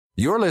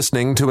You're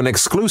listening to an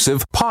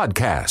exclusive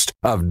podcast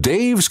of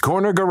Dave's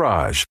Corner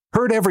Garage.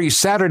 Heard every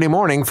Saturday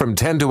morning from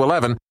 10 to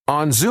 11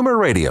 on Zoomer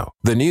Radio,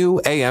 the new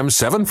AM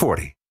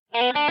 740.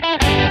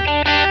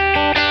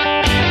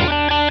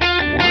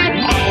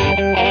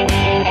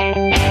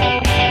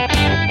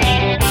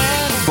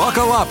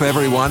 Buckle up,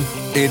 everyone.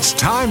 It's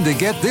time to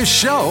get this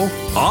show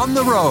on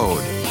the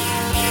road.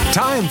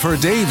 Time for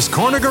Dave's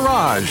Corner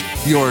Garage,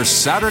 your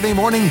Saturday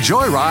morning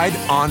joyride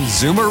on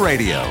Zoomer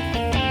Radio.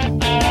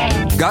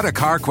 Got a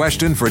car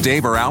question for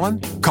Dave or Alan?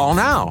 Call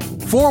now,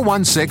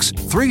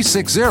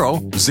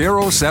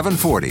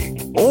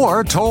 416-360-0740.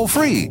 Or toll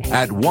free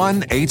at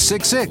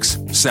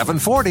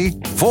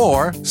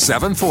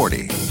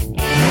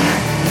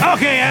 1-866-740-4740.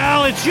 Okay,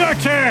 Al, it's your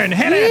turn.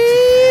 Hit it.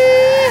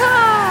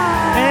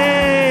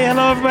 Hey,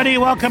 hello, everybody.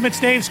 Welcome. It's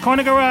Dave's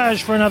Corner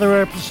Garage for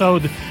another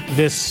episode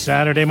this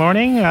Saturday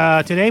morning.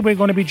 Today, we're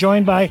going to be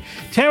joined by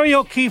Terry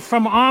O'Keefe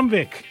from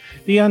OMVIC,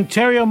 the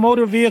Ontario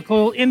Motor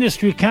Vehicle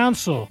Industry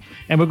Council.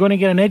 And we're going to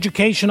get an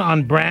education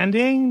on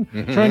branding,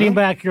 turning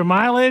back your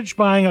mileage,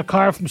 buying a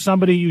car from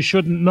somebody you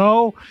shouldn't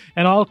know,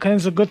 and all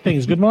kinds of good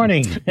things. Good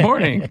morning.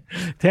 Morning.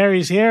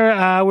 Terry's here.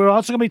 We're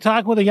also going to be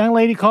talking with a young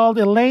lady called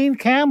Elaine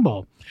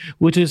Campbell,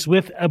 which is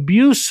with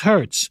Abuse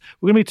Hurts.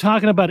 We're going to be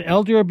talking about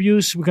elder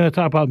abuse. We're going to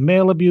talk about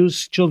male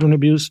abuse, children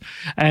abuse.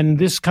 And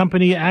this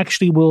company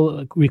actually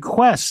will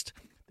request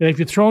that if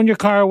you're throwing your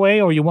car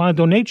away or you want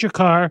to donate your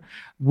car,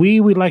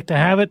 we would like to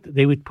have it.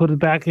 They would put it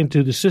back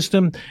into the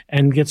system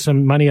and get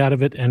some money out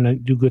of it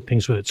and do good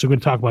things with it. So we're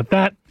going to talk about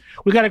that.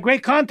 We got a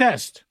great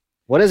contest.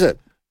 What is it?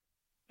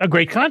 A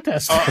great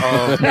contest.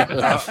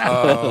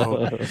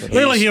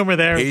 Little humor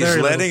there. He's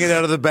letting it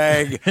out of the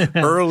bag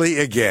early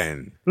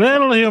again.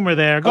 Little humor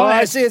there. Go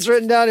ahead. I see it's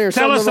written down here.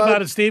 Tell us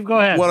about it, Steve. Go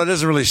ahead. Well, it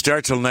doesn't really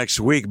start till next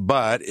week,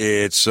 but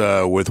it's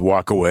with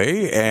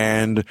Walkaway,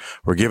 and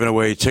we're giving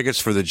away tickets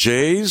for the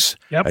Jays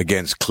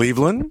against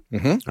Cleveland.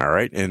 All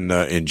right,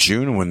 in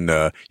June when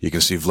you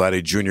can see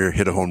Vladdy Jr.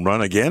 hit a home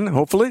run again,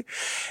 hopefully.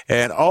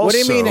 And also, what do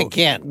you mean it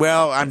can't?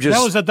 Well, I'm just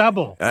that was a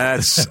double.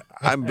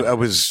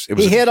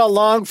 He hit a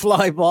long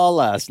fly ball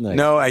last night.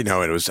 No, I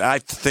know it was. I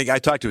think I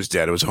talked to his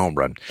dad. It was a home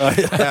run.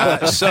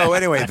 So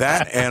anyway,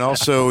 that, and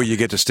also you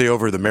get to stay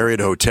over at the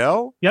Marriott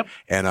Hotel. Yep.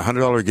 And a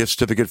 $100 gift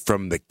certificate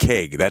from the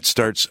Keg. That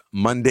starts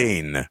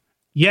Monday.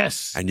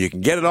 Yes. And you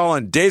can get it all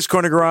on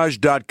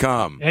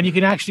davescornergarage.com. And you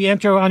can actually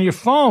enter on your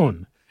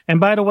phone. And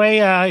by the way,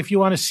 if you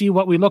want to see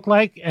what we look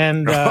like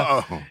and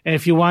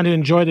if you want to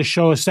enjoy the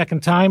show a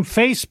second time,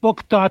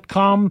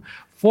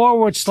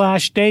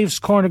 facebook.com/Dave's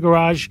Corner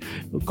Garage.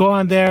 Go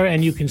on there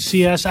and you can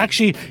see us.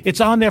 Actually, it's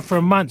on there for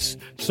months.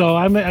 So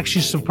I'm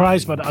actually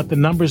surprised about the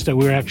numbers that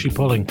we're actually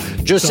pulling.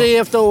 Just see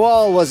if the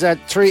wall was at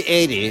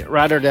 380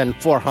 rather than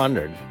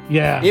 400.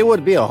 Yeah. It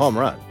would be a home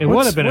run. It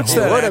would have been a home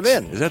run. It would have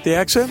been. Is that the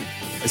accent?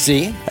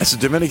 See? That's the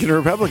Dominican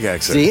Republic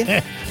accent. See?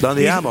 Don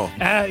Diamo.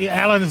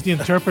 Alan is the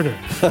interpreter.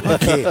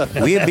 Okay.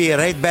 We'll be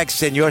right back,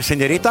 senor,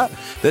 senorita.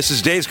 This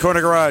is Dave's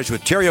Corner Garage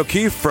with Terry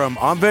O'Keefe from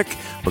OMVIC.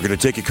 We're going to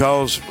take your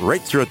calls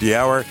right throughout the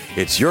hour.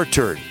 It's your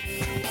turn.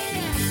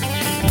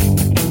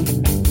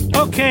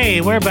 Okay,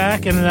 we're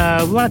back, and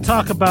we want to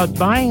talk about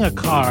buying a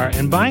car.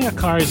 And buying a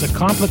car is a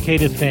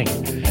complicated thing.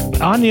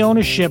 On the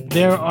ownership,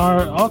 there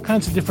are all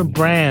kinds of different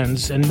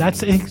brands, and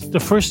that's the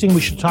first thing we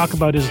should talk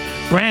about is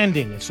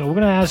branding. So we're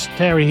going to ask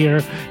Terry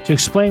here to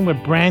explain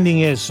what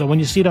branding is. So when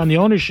you see it on the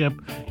ownership,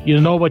 you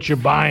know what you're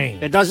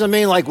buying. It doesn't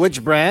mean like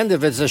which brand,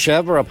 if it's a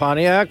Chev or a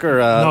Pontiac or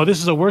a... No,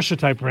 this is a Worcester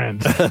type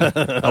brand.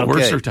 A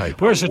Worcester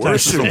type.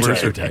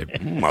 Worcester type.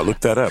 I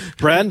looked that up.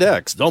 Brand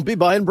X. Don't be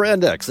buying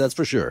Brand X, that's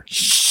for sure.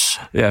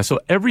 Yeah, so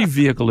every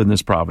vehicle in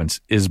this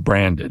province is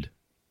branded.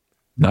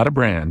 Not a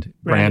brand,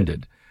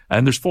 branded.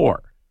 And there's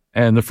 4.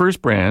 And the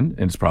first brand,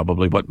 and it's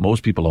probably what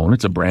most people own,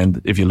 it's a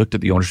brand. If you looked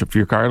at the ownership for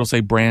your car, it'll say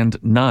brand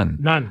none.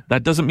 None.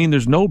 That doesn't mean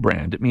there's no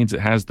brand. It means it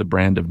has the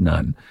brand of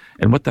none.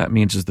 And what that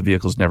means is the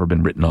vehicle's never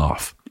been written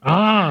off.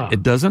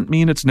 It doesn't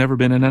mean it's never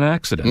been in an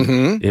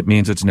accident. It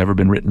means it's never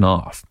been written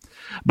off.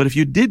 But if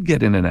you did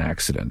get in an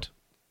accident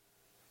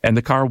and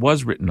the car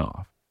was written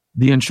off,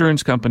 the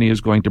insurance company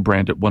is going to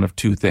brand it one of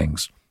 2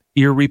 things.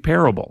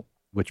 Irreparable.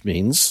 Which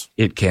means?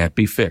 It can't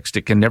be fixed.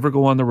 It can never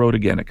go on the road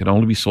again. It can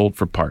only be sold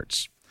for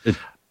parts.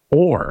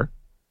 Or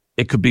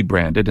it could be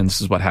branded, and this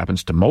is what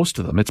happens to most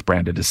of them, it's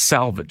branded as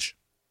salvage.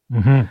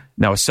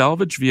 Now, a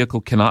salvage vehicle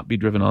cannot be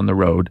driven on the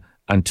road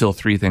until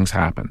 3 things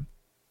happen.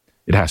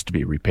 It has to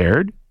be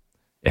repaired,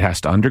 it has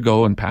to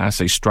undergo and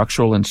pass a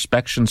structural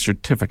inspection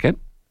certificate,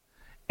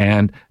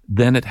 and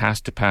then it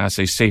has to pass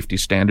a safety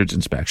standards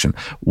inspection.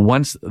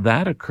 Once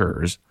that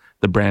occurs,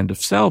 the brand of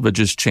salvage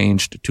is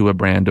changed to a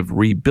brand of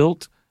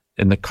rebuilt,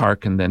 and the car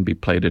can then be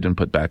plated and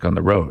put back on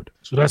the road.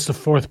 So that's the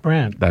 4th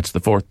brand. That's the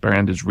 4th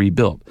brand is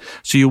rebuilt.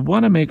 So you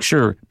want to make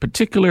sure,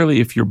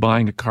 particularly if you're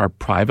buying a car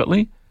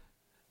privately,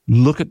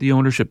 look at the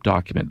ownership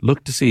document.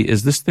 Look to see,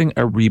 is this thing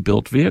a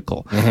rebuilt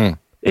vehicle?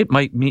 It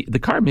might the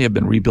car may have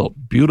been rebuilt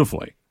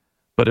beautifully,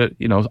 But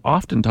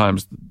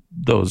oftentimes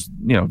those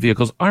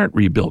vehicles aren't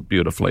rebuilt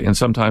beautifully, and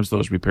sometimes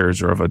those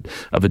repairs are of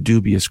a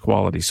dubious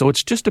quality. So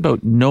it's just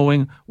about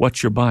knowing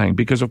what you're buying,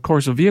 because of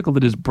course a vehicle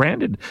that is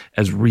branded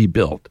as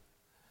rebuilt,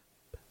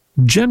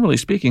 generally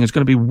speaking, is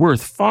going to be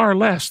worth far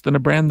less than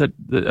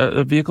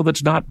a vehicle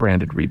that's not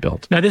branded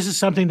rebuilt. Now, this is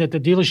something that the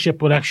dealership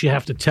would actually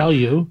have to tell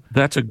you.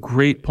 That's a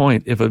great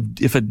point. If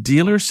a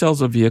dealer sells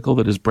a vehicle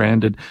that is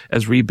branded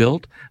as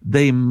rebuilt,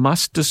 they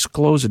must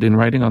disclose it in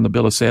writing on the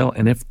bill of sale,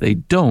 and if they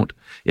don't,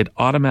 it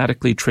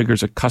automatically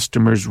triggers a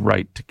customer's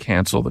right to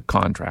cancel the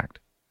contract.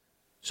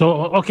 So,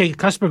 okay,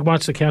 customer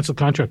wants to cancel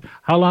contract.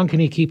 How long can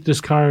he keep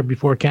this car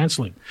before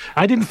canceling?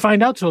 I didn't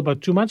find out till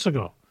about 2 months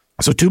ago.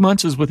 So 2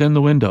 months is within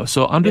the window.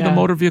 So under the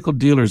Motor Vehicle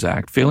Dealers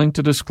Act, failing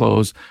to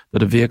disclose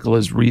that a vehicle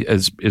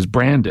is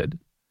branded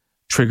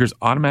triggers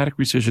automatic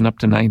rescission up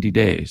to 90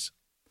 days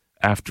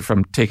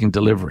from taking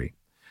delivery.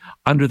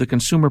 Under the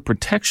Consumer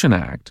Protection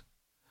Act,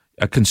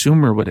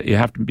 you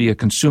have to be a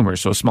consumer,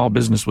 so a small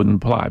business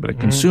wouldn't apply, but a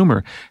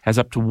consumer has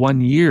up to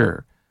 1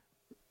 year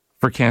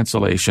for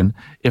cancellation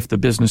if the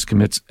business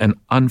commits an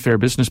unfair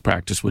business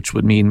practice, which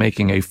would mean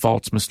making a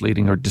false,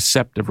 misleading, or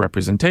deceptive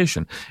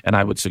representation. And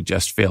I would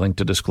suggest failing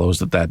to disclose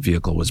that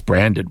vehicle was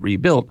branded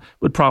rebuilt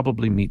would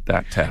probably meet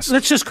that test.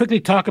 Let's just quickly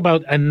talk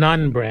about a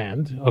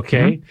non-brand,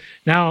 okay? Mm-hmm.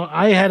 Now,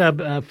 I had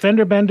a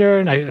fender bender,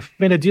 and I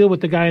made a deal with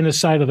the guy on the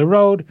side of the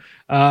road.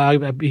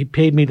 He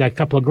paid me that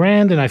couple of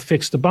grand, and I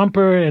fixed the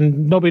bumper,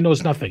 and nobody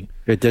knows nothing.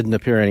 It didn't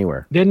appear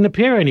anywhere.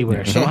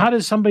 Mm-hmm. So how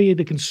does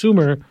the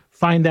consumer,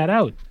 find that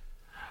out?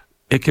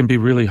 It can be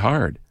really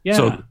hard. Yeah.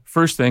 So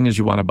first thing is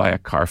you want to buy a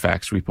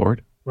Carfax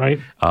report. Right.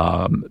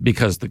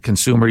 Because the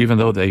consumer, even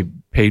though they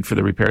paid for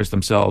the repairs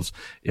themselves,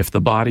 if the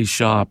body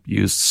shop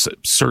used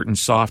certain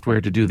software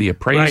to do the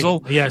appraisal,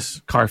 right.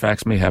 Yes,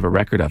 Carfax may have a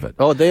record of it.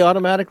 Oh, they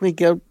automatically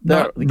get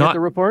the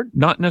report?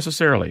 Not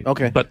necessarily,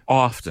 okay, but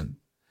often.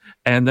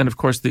 And then, of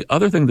course, the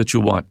other thing that you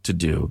want to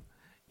do,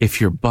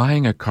 if you're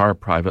buying a car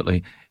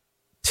privately,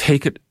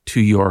 take it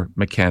to your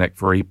mechanic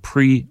for a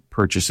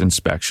pre-purchase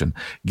inspection.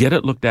 Get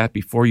it looked at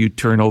before you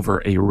turn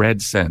over a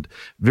red cent.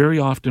 Very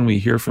often we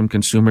hear from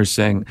consumers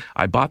saying,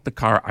 I bought the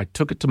car, I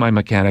took it to my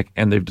mechanic,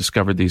 and they've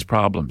discovered these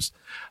problems.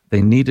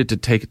 They needed to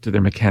take it to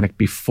their mechanic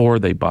before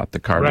they bought the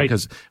car, right,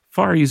 because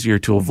far easier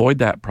to avoid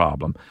that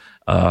problem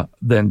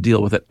than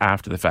deal with it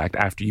after the fact,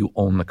 after you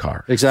own the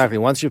car. Exactly.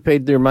 Once you've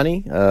paid your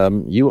money,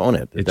 you own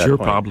it. It's your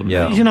problem.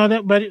 Yeah.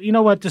 But you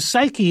know what? The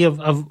psyche of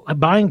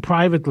buying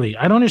privately,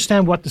 I don't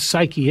understand what the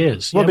psyche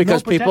is. Well,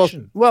 because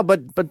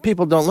but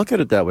people don't look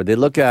at it that way. They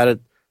look at it,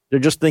 they're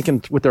just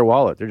thinking with their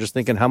wallet. They're just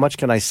thinking, how much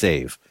can I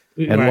save?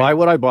 And why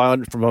would I buy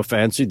it from a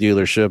fancy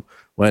dealership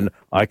when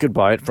I could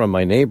buy it from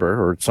my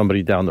neighbor or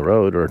somebody down the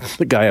road or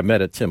the guy I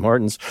met at Tim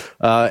Hortons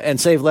and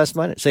save less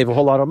money, save a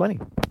whole lot of money?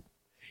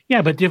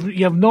 Yeah, but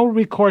you have no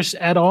recourse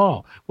at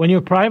all. When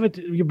you're private,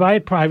 you buy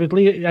it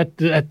privately at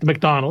the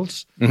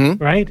McDonald's,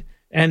 right?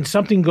 And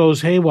something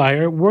goes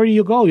haywire. Where do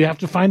you go? You have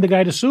to find the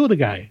guy to sue the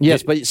guy.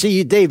 Yes, but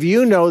see, Dave,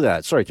 you know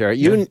that. Sorry, Terry.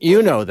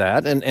 You know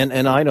that,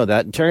 and I know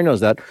that, and Terry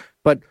knows that.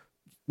 But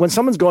when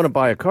someone's going to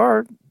buy a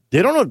car,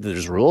 they don't know that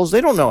there's rules.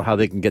 They don't know how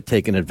they can get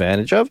taken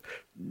advantage of.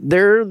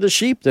 They're the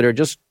sheep that are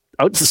just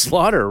out to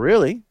slaughter,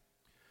 really.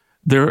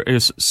 There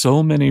is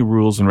so many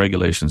rules and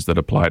regulations that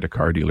apply to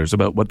car dealers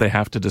about what they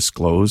have to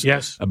disclose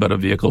about a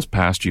vehicle's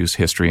past use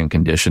history and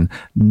condition.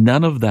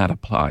 None of that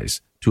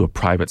applies to a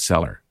private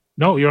seller.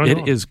 No, you're on your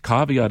own. It is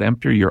caveat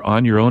emptor. You're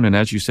on your own. And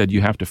as you said,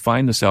 you have to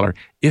find the seller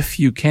if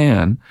you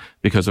can,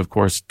 because, of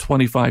course,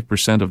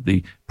 25% of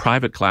the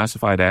private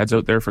classified ads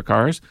out there for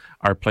cars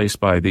are placed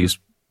by these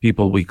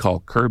people we call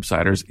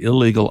curbsiders,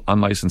 illegal,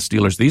 unlicensed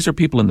dealers. These are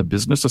people in the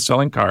business of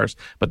selling cars,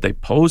 but they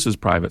pose as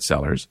private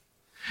sellers.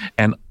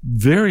 And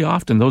very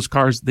often those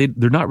cars,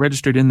 they're not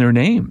registered in their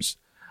names.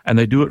 And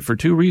they do it for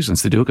two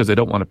reasons. They do it because they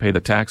don't want to pay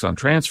the tax on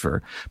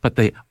transfer, but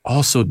they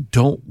also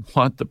don't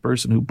want the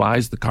person who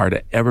buys the car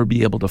to ever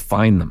be able to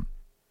find them.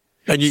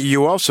 And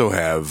you also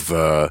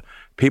have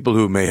people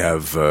who may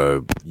have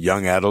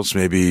young adults,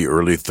 maybe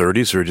early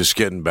 30s, who are just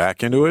getting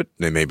back into it.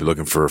 They may be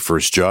looking for a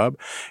first job,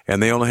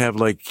 and they only have,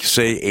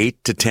 say,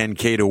 8 to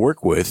 10K to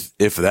work with,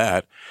 if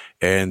that.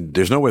 And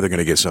there's no way they're going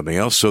to get something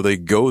else, so they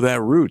go that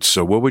route.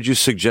 So what would you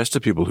suggest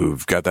to people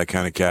who've got that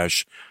kind of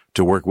cash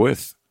to work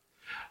with?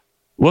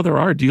 Well, there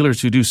are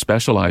dealers who do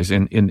specialize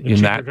in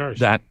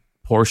that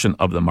portion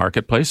of the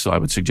marketplace, so I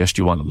would suggest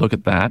you want to look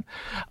at that.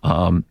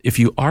 If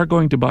you are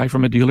going to buy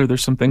from a dealer,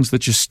 there's some things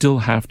that you still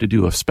have to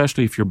do,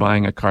 especially if you're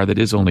buying a car that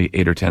is only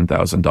 $8,000 or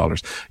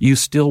 $10,000. You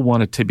still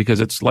want to, because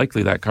it's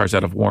likely that car's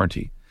out of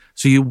warranty.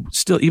 So you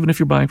still, even if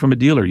you're buying from a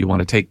dealer, you want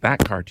to take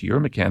that car to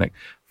your mechanic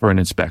for an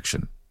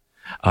inspection.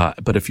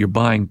 But if you're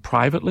buying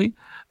privately,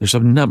 There's a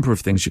number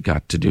of things you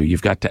got to do.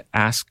 You've got to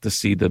ask to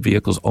see the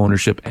vehicle's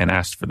ownership and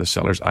ask for the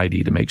seller's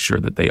ID to make sure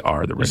that they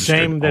are the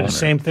registered owner. They're the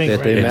same thing,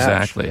 right?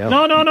 Exactly. Yeah.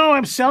 No,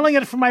 I'm selling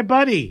it for my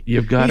buddy.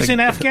 He's in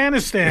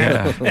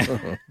Afghanistan.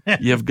 Yeah.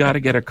 You've got to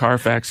get a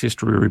Carfax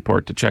history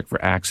report to check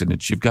for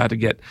accidents. You've got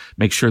to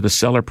make sure the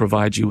seller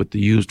provides you with the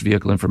used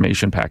vehicle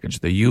information package,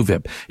 the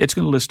UVIP. It's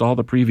going to list all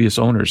the previous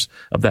owners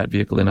of that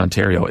vehicle in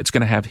Ontario. It's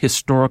going to have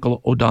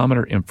historical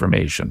odometer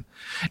information.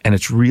 And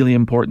it's really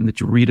important that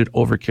you read it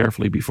over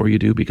carefully before you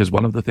do, because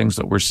one of the things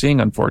that we're seeing,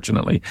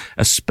 unfortunately,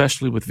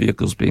 especially with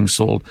vehicles being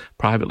sold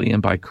privately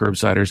and by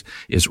curbsiders,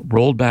 is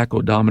rolled back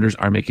odometers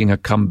are making a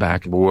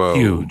comeback. Whoa.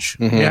 Huge.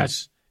 Mm-hmm.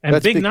 Yes. And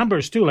that's big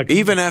numbers, too. Like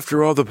even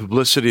after all the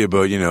publicity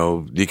about,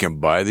 you can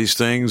buy these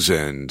things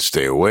and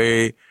stay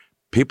away,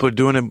 people are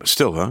doing it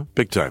still, huh?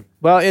 Big time.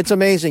 Well, it's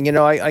amazing.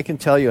 I can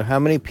tell you how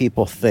many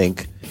people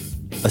think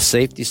a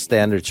safety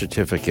standard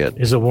certificate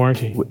is a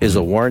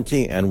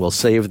warranty and will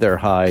save their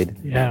hide.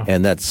 Yeah.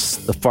 And that's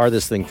the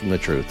farthest thing from the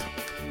truth.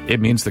 It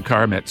means the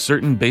car met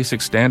certain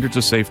basic standards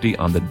of safety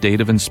on the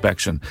date of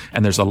inspection.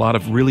 And there's a lot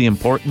of really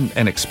important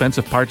and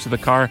expensive parts of the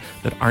car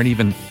that aren't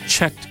even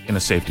checked in a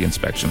safety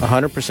inspection.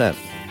 100%.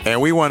 And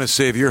we want to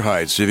save your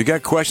hide. So if you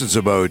got questions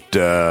about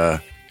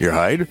your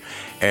hide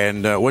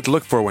and what to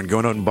look for when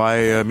going out and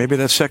buy maybe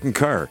that second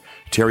car,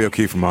 Terry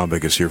O'Keefe from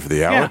Omvik is here for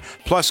the hour. Yeah.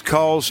 Plus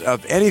calls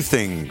of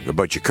anything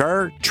about your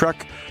car,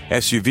 truck,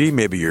 SUV,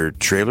 maybe your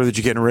trailer that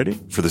you're getting ready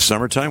for the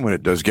summertime when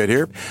it does get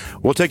here.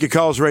 We'll take your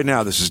calls right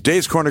now. This is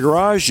Dave's Corner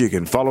Garage. You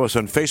can follow us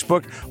on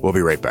Facebook. We'll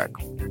be right back.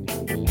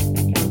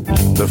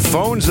 The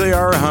phones, they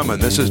are humming.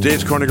 This is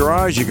Dave's Corner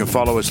Garage. You can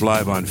follow us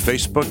live on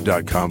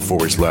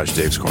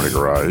Facebook.com/Dave's Corner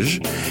Garage.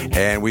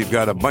 And we've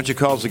got a bunch of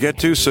calls to get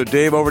to. So,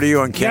 Dave, over to you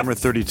on camera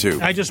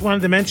 32. I just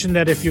wanted to mention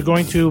that if you're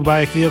going to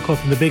buy a vehicle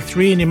from the Big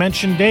Three and you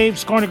mention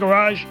Dave's Corner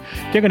Garage,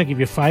 they're going to give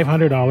you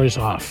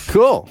 $500 off.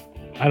 Cool.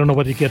 I don't know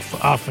what you get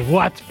off of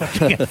what, but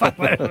you get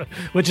 $500,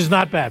 which is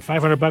not bad.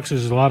 $500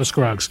 is a lot of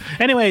scrugs.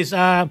 Anyways, we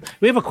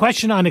have a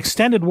question on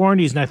extended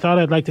warranties, and I thought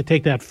I'd like to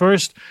take that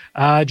first.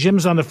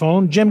 Jim's on the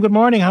phone. Jim, good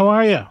morning. How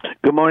are you?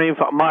 Good morning.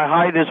 My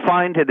hide is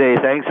fine today.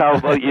 Thanks. How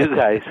about you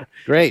guys?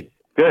 Great.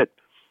 Good.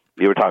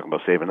 You were talking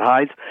about saving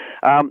hides.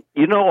 I'm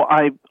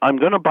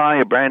going to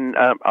buy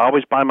I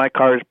always buy my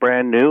cars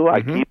brand new.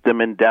 I keep them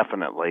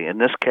indefinitely. In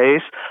this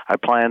case, I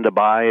plan to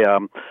buy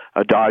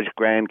a Dodge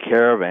Grand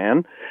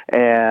Caravan,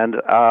 and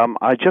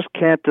I just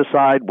can't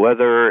decide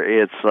whether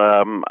it's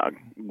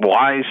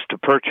wise to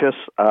purchase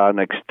an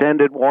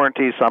extended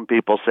warranty. Some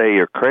people say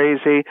you're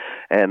crazy,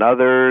 and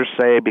others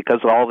say because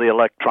of all the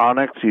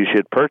electronics, you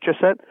should purchase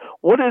it.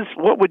 What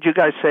would you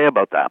guys say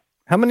about that?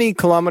 How many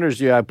kilometers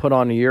do you put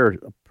on a year,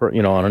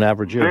 on an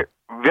average year?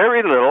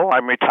 Very little.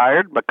 I'm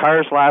retired, but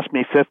cars last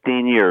me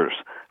 15 years,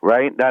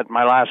 right? That's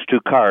my last two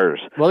cars.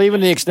 Well,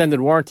 even the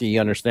extended warranty, you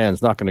understand,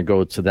 is not going to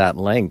go to that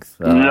length.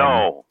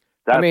 No.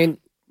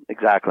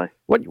 Exactly.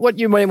 What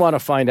you may want to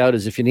find out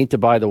is if you need to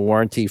buy the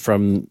warranty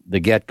from the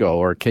get-go,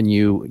 or can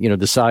you,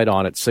 decide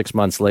on it 6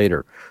 months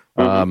later?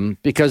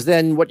 Because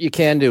then what you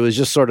can do is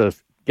just sort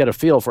of get a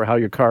feel for how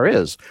your car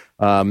is.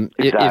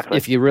 Exactly.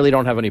 If you really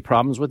don't have any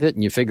problems with it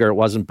and you figure it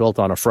wasn't built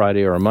on a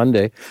Friday or a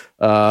Monday,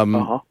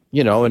 and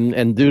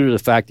due to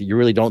the fact that you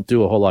really don't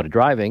do a whole lot of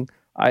driving,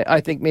 I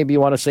think maybe you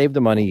want to save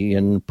the money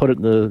and put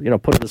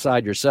it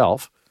aside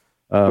yourself.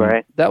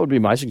 Right. That would be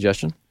my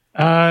suggestion.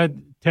 Terry,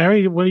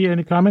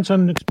 any comments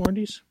on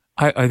warranties?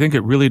 I think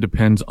it really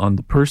depends on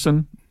the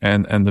person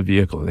and the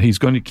vehicle. He's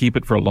going to keep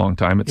it for a long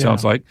time, it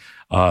sounds like.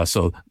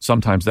 So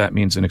sometimes that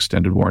means an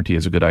extended warranty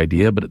is a good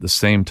idea, but at the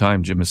same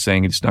time, Jim is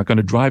saying it's not going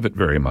to drive it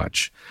very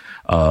much.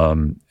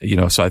 So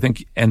I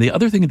think, and the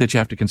other thing that you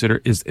have to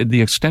consider is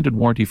the extended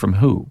warranty from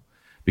who?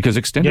 Because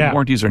extended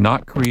warranties are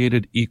not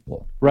created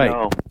equal. Right.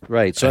 No.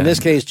 Right. So in this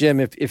case, Jim,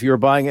 if you're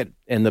buying it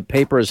and the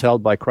paper is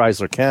held by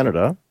Chrysler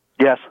Canada.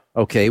 Yes.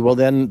 Okay, well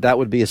then that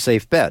would be a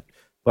safe bet.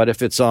 But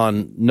if it's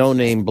on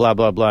no-name, blah,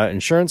 blah, blah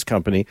insurance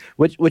company,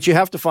 which you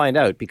have to find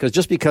out, because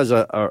just because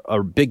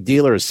a big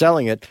dealer is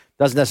selling it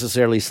doesn't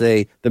necessarily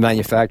say the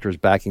manufacturer is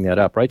backing that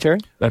up. Right, Terry?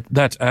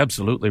 That's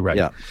absolutely right.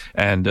 Yeah.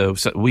 And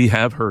so we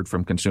have heard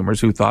from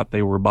consumers who thought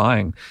they were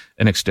buying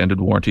an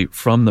extended warranty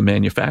from the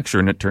manufacturer,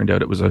 and it turned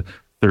out it was a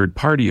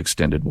third-party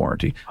extended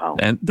warranty. Wow.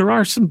 And there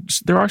are some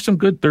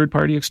good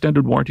third-party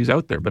extended warranties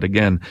out there, but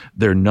again,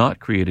 they're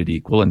not created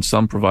equal, and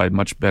some provide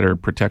much better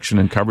protection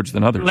and coverage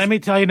than others. Let me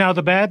tell you now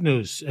the bad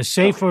news.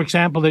 Say, for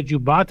example, that you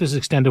bought this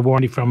extended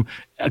warranty from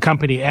a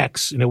company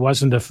X, and it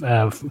wasn't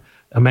a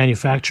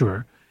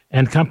manufacturer,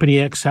 and company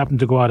X happened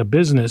to go out of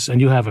business, and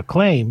you have a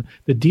claim,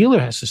 the dealer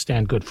has to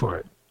stand good for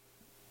it.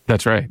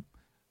 That's right.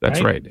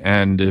 That's right.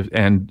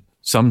 And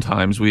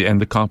sometimes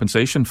the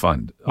compensation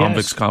fund,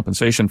 Omvik's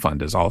compensation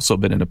fund, has also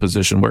been in a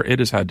position where it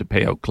has had to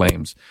pay out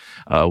claims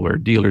where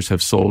dealers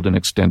have sold an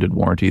extended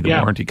warranty. The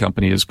warranty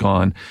company is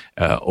gone,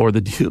 or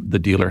the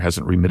dealer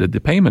hasn't remitted the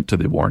payment to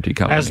the warranty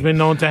company. Has been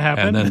known to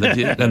happen. And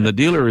then the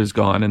dealer is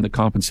gone, and the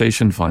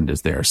compensation fund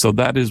is there. So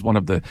that is one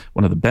of the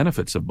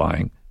benefits of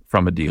buying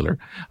from a dealer.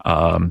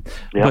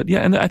 But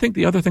and I think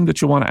the other thing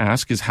that you want to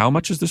ask is, how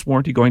much is this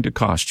warranty going to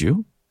cost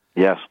you?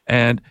 Yes.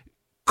 And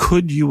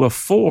could you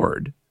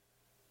afford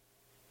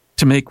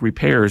to make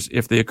repairs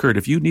if they occurred?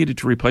 If you needed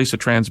to replace a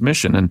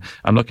transmission, and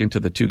I'm looking to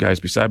the two guys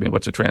beside me,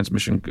 what's a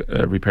transmission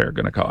repair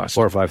going to cost? $4,000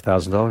 or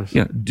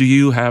 $5,000. Do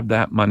you have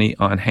that money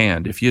on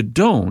hand? If you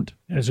don't,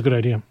 that's a good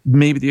idea.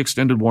 Maybe the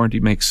extended warranty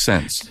makes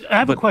sense. I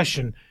have a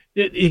question.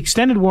 The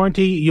extended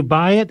warranty, you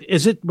buy it,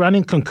 is it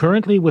running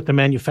concurrently with the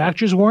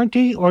manufacturer's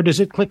warranty, or does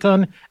it click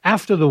on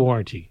after the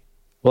warranty?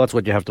 Well, that's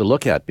what you have to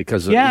look at,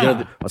 because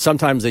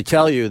sometimes they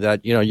tell you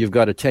that, you've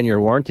got a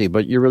 10-year warranty,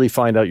 but you really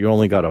find out you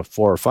only got a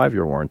 4 or 5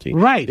 year warranty.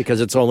 Right.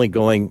 Because it's only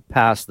going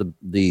past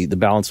the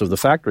balance of the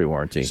factory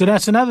warranty. So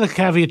that's another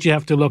caveat you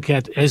have to look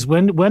at, is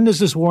when does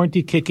this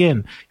warranty kick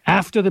in?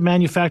 After the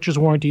manufacturer's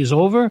warranty is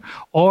over,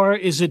 or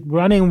is it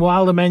running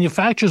while the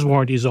manufacturer's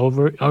warranty is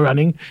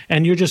running,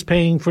 and you're just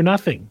paying for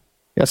nothing?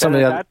 Yeah,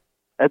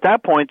 at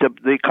that point,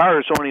 the car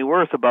is only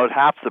worth about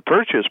half the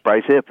purchase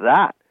price, if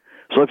that.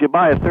 So if you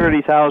buy a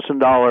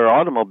 $30,000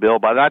 automobile,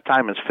 by that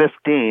time it's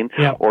 15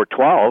 or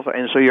 12,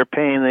 and so you're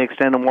paying the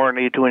extended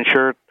warranty to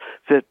insure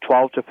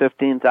 $12,000 to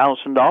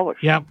 $15,000.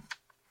 Yeah.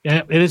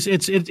 Yeah, it is.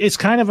 It's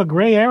kind of a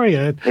gray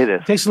area. It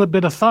is. It takes a little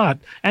bit of thought,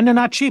 and they're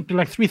not cheap. They're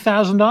like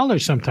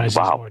 $3,000 sometimes.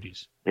 Wow. These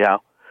warranties. Yeah.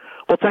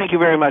 Well, thank you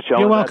very much, Ellen.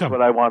 You're welcome. That's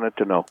what I wanted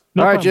to know. All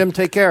right, problem. Jim,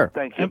 take care.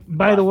 Thank you. And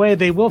by the way,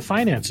 they will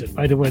finance it.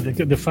 By the way,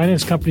 the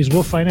finance companies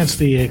will finance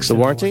the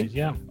warranty.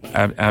 Yeah,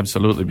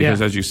 absolutely.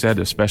 Because as you said,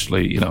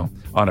 especially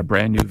on a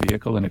brand new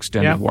vehicle, an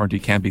extended warranty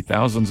can be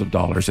thousands of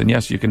dollars. And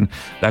yes, you can.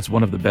 That's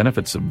one of the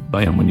benefits of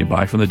when you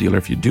buy from the dealer.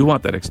 If you do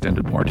want that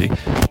extended warranty,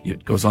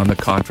 it goes on the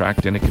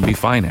contract and it can be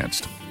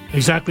financed.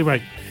 Exactly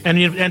right.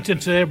 And to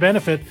their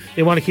benefit,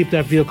 they want to keep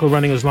that vehicle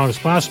running as long as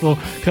possible,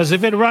 because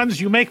if it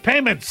runs, you make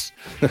payments.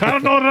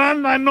 Car no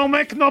run, I no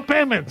make no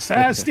payments.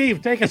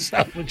 Steve, take us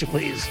out, would you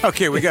please?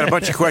 Okay, we got a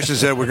bunch of questions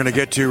that we're going to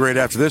get to right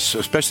after this,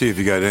 especially if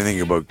you got anything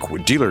about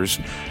dealers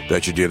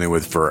that you're dealing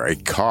with for a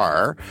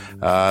car.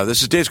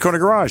 This is Dave's Corner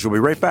Garage. We'll be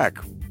right back.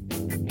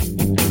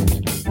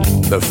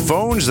 The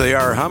phones, they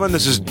are humming.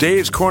 This is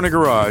Dave's Corner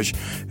Garage,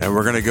 and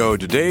we're going to go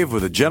to Dave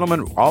with a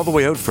gentleman all the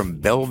way out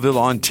from Belleville,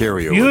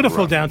 Ontario.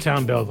 Beautiful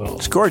downtown Belleville.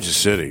 It's a gorgeous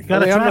city.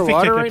 Got a traffic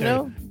ticket right there.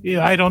 now?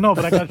 Yeah, I don't know,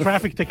 but I got a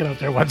traffic ticket out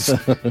there once.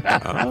 Let's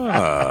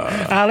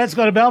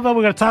go to Belleville.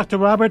 We're going to talk to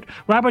Robert.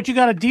 Robert, you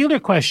got a dealer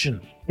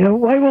question.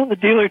 Why won't the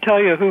dealer tell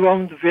you who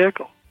owns the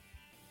vehicle?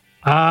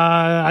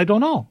 I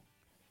don't know.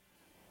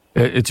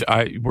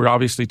 We're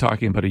obviously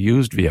talking about a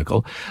used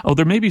vehicle. Oh,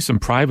 there may be some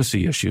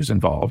privacy issues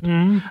involved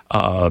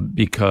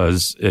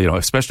because,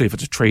 especially if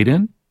it's a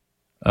trade-in,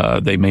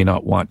 they may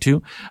not want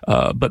to.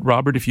 But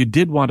Robert, if you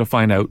did want to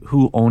find out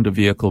who owned a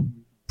vehicle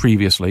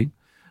previously,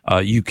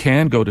 you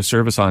can go to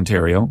Service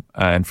Ontario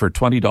and for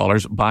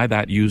 $20 buy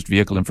that used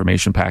vehicle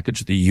information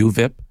package, the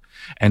UVIP,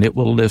 and it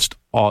will list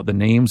all the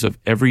names of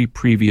every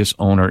previous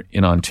owner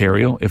in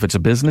Ontario. If it's a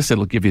business,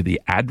 it'll give you the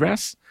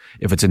address.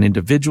 If it's an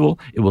individual,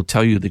 it will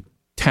tell you the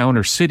town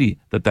or city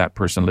that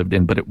person lived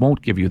in, but it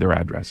won't give you their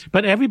address.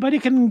 But anybody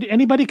can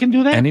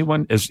do that?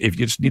 Anyone, if you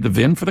just need the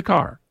VIN for the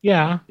car.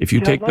 Yeah. If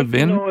you take the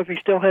VIN. I'd like to know if he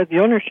still had the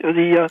ownership,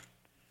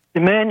 the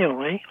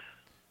manual, eh?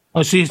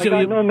 Oh, so I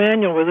got no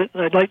manual with it,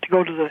 and I'd like to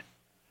go to the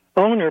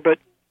owner, but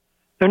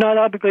they're not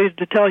obligated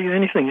to tell you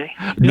anything,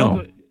 eh?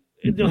 No.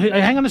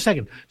 Hang on a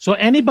second. So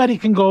anybody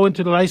can go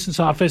into the license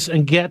office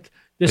and get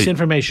this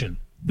information?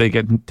 They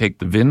can take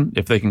the VIN,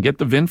 if they can get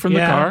the VIN from the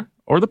car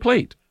or the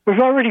plate. We've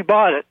already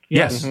bought it.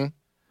 Yes. Mm-hmm.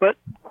 But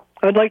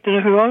I'd like to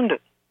know who owned it.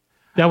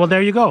 Yeah, well,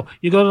 there you go.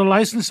 You go to the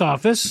license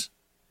office,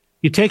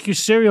 you take your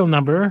serial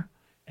number,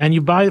 and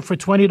you buy it for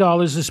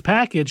 $20 this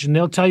package, and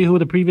they'll tell you who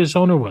the previous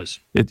owner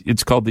was.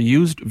 It's called the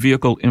Used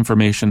Vehicle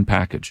Information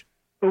Package.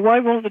 But why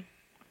won't it?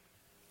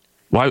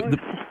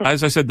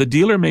 As I said, the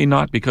dealer may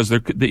not, because the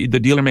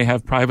dealer may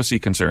have privacy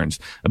concerns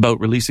about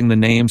releasing the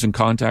names and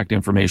contact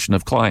information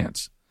of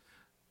clients,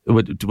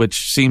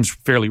 which seems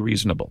fairly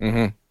reasonable.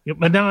 Mm-hmm. Yeah,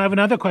 but now I have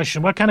another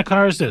question. What kind of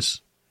car is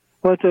this?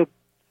 Well, it's a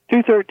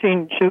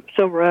 213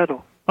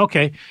 Silverado.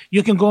 Okay.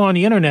 You can go on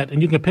the internet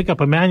and you can pick up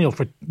a manual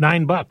for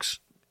 $9.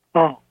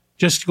 Oh.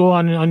 Just go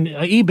on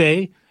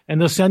eBay and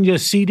they'll send you a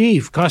CD.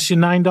 It costs you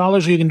 $9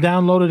 or you can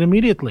download it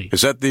immediately.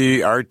 Is that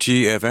the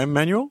RTFM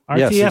manual?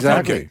 RTFM. Yes,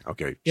 exactly.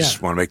 Okay.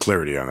 Just want to make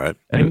clarity on that.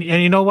 And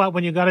you know what?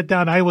 When you got it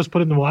down, I always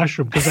put it in the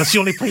washroom because that's the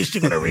only place you're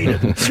going to read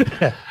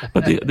it.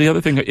 But the other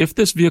thing, if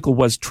this vehicle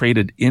was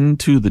traded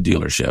into the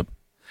dealership,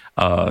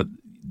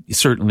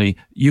 certainly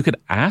you could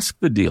ask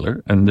the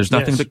dealer, and there's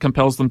nothing that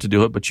compels them to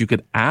do it, but you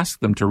could ask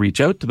them to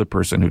reach out to the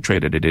person who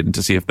traded it in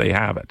to see if they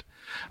have it.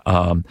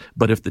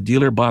 But if the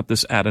dealer bought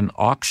this at an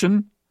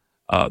auction,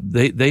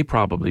 they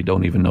probably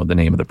don't even know the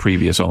name of the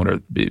previous owner.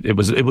 It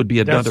would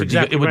be another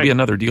be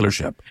another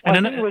dealership.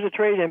 And it was a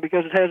trade-in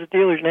because it has a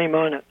dealer's name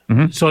on it.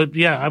 Mm-hmm. So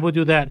I would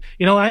do that.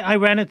 I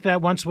ran into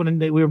that once when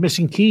we were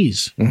missing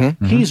keys.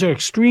 Mm-hmm. Keys are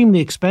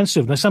extremely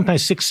expensive. They're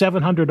sometimes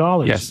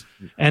 $600-700. Yes.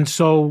 And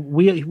so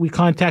we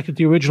contacted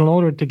the original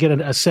owner to get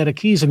a set of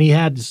keys, and he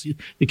had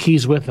the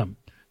keys with him.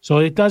 So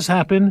it does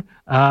happen.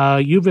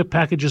 UVIP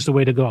package is the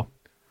way to go.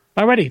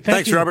 Alrighty,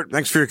 Thanks, Robert.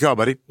 Thanks for your call,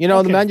 buddy. You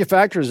know, the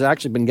manufacturers have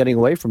actually been getting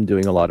away from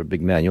doing a lot of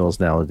big manuals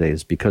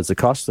nowadays because they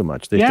cost so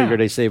much. They figure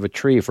they save a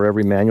tree for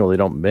every manual they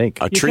don't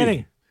make. A tree.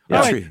 Kidding? Yeah.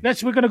 All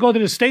right, we're going to go to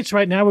the States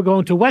right now. We're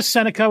going to West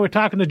Seneca. We're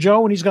talking to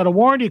Joe, and he's got a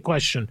warranty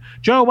question.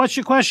 Joe, what's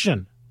your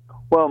question?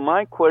 Well,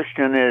 my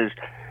question is,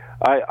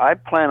 I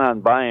plan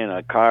on buying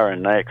a car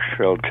in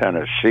Nashville,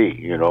 Tennessee,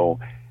 you know,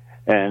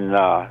 and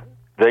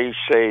they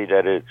say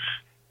that it's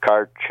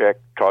car check,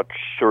 touch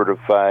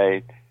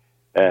certified,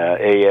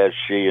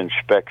 ASC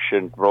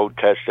inspection, road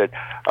tested.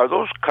 Are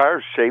those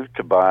cars safe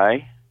to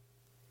buy?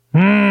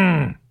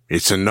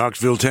 It's in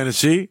Knoxville,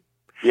 Tennessee?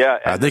 Yeah.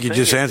 I think you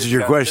just answered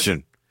your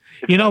question.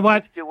 You know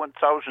what?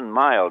 51,000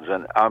 miles,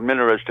 and I'm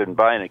interested in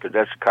buying it because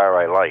that's a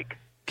car I like.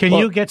 Can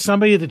you get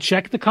somebody to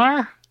check the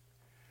car?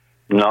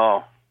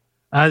 No.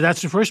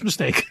 That's your first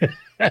mistake.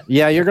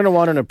 Yeah, you're going to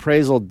want an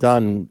appraisal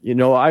done. You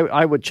know,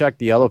 I would check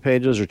the Yellow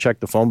Pages or check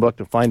the phone book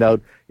to find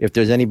out if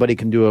there's anybody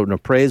can do an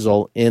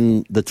appraisal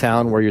in the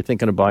town where you're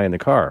thinking of buying the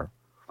car.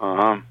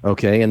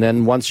 Okay, and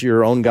then once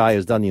your own guy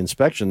has done the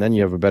inspection, then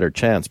you have a better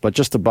chance. But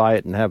just to buy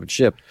it and have it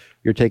shipped,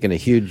 you're taking a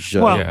huge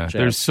chance.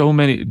 There's so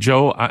many,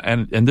 Joe,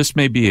 and this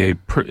may be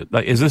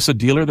is this a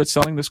dealer that's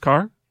selling this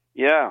car?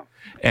 Yeah.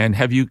 And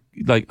have you,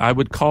 I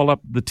would call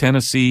up the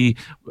Tennessee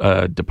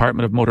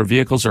Department of Motor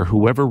Vehicles or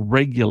whoever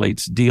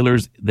regulates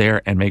dealers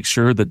there and make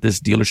sure that this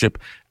dealership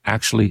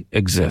actually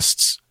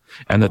exists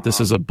and that this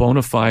is a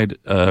bona fide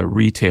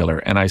retailer.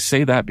 And I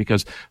say that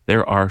because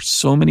there are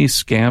so many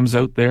scams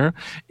out there,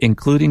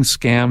 including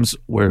scams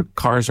where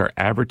cars are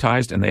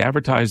advertised, and they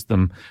advertise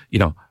them,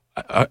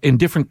 in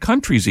different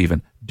countries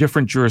even,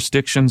 different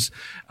jurisdictions,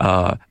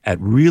 at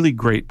really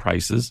great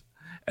prices.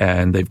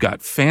 And they've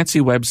got fancy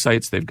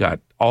websites. They've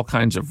got all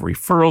kinds of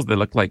referrals.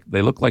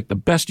 They look like the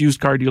best used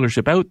car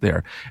dealership out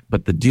there,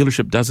 but the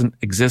dealership doesn't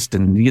exist,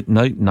 and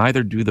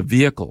neither do the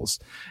vehicles.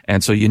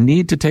 And so you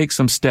need to take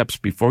some steps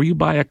before you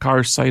buy a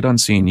car sight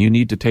unseen. You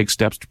need to take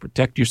steps to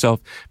protect yourself.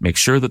 Make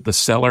sure that the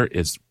seller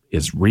is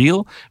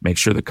real. Make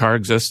sure the car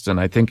exists. And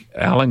I think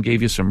Alan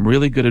gave you some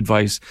really good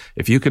advice.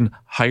 If you can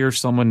hire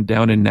someone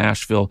down in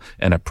Nashville,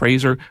 an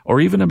appraiser or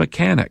even a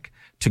mechanic,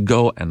 to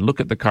go and look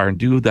at the car and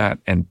do that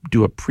and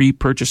do a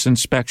pre-purchase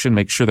inspection,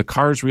 make sure the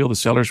car is real, the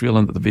seller's real,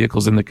 and that the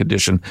vehicle's in the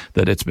condition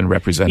that it's been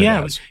represented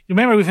as.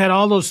 Remember, we've had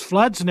all those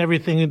floods and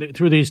everything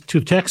through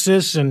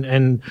Texas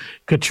and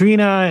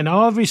Katrina and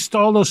all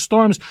those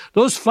storms.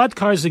 Those flood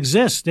cars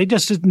exist. They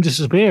just didn't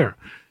disappear.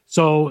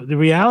 So the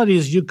reality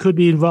is you could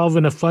be involved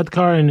in a flood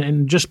car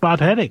and just spot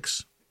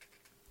headaches.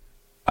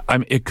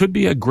 It could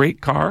be a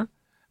great car,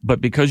 but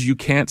because you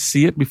can't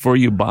see it before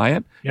you buy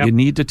it, you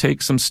need to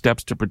take some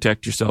steps to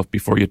protect yourself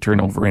before you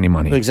turn over any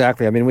money.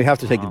 Exactly. I mean, we have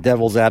to take the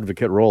devil's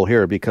advocate role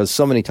here because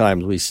so many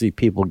times we see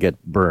people get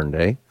burned,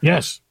 eh?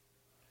 Yes.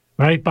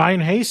 Right? Buy in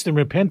haste and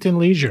repent in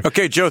leisure.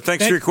 Okay, Joe,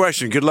 thanks for your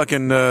question. Good luck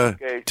in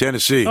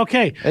Tennessee.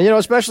 Okay. And,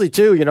 especially,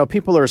 too,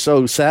 people are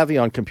so savvy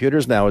on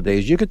computers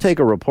nowadays. You could take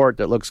a report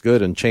that looks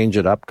good and change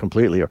it up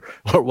completely. Or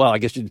well, I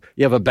guess you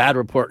have a bad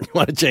report and you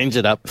want to change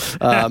it up.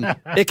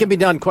 It can be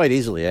done quite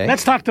easily, eh?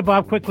 Let's talk to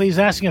Bob quickly. He's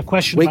asking a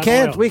question. We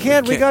can't. We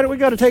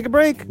got to take a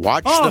break.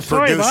 Watch the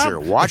producer.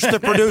 Watch the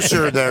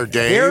producer there,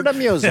 Dave. Hear the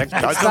music.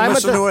 It's time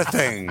listen to a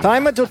thing.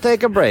 Time to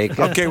take a break.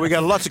 Okay, we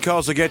got lots of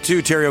calls to get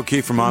to. Terry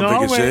O'Keefe from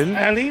Vegas Inn.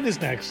 Aline is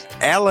next.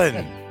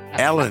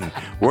 Ellen,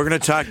 we're going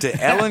to talk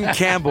to Ellen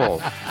Campbell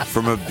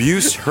from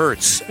Abuse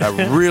Hurts, a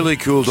really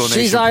cool donation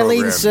She's program.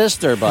 Eileen's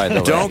sister, by the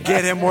way. Don't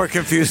get him more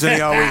confused than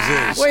he always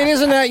is. Wait,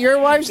 isn't that your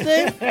wife's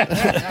name?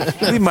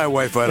 Leave my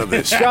wife out of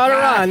this. Got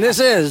her on.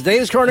 This is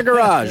Dave's Corner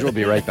Garage. We'll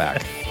be right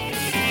back.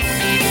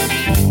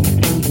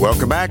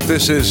 Welcome back.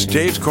 This is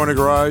Dave's Corner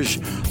Garage.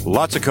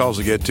 Lots of calls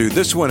to get to.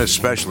 This one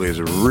especially is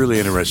a really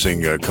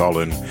interesting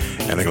call-in,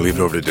 and I'm going to leave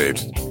it over to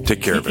Dave.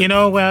 Take care of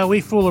it.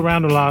 We fool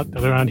around a lot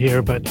around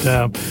here, but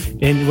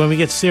when we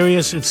get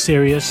serious, it's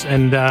serious.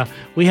 And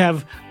we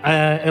have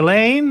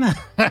Elaine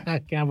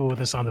Campbell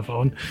with us on the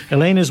phone.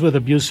 Elaine is with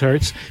Abuse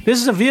Hurts.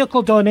 This is a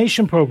vehicle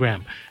donation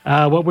program.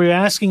 What we're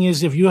asking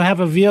is if you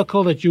have a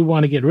vehicle that you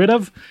want to get rid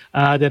of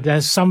that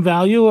has some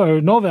value or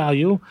no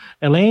value,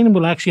 Elaine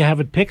will actually have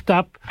it picked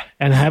up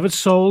and have it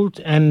sold,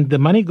 and the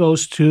money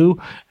goes to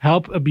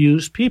help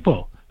abused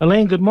people.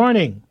 Elaine, good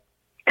morning.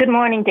 Good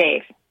morning,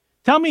 Dave.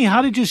 Tell me,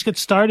 how did you get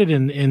started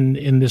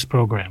in this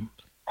program?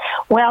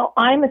 Well,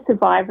 I'm a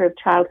survivor of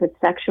childhood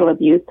sexual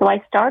abuse, so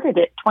I started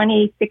it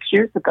 26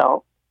 years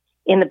ago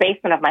in the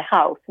basement of my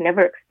house,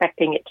 never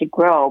expecting it to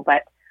grow.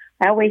 But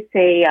I always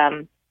say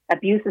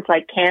abuse is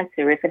like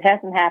cancer. If it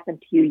hasn't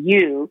happened to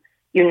you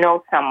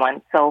know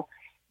someone. So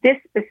this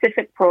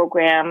specific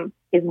program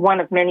is one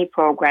of many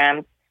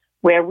programs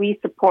where we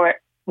support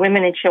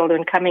women and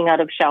children coming out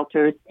of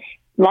shelters.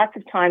 Lots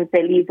of times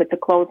they leave with the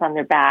clothes on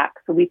their back.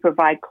 So we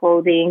provide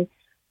clothing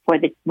for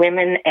the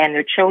women and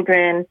their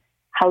children,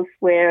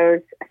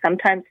 housewares,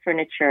 sometimes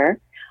furniture.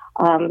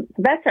 So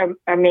that's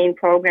our main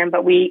program,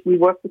 but we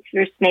work with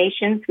First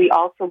Nations. We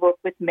also work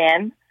with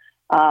men.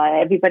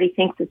 Everybody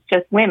thinks it's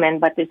just women,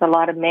 but there's a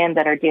lot of men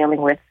that are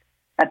dealing with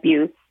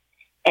abuse.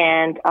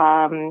 And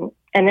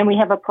And then we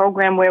have a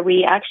program where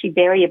we actually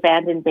bury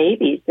abandoned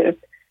babies. There's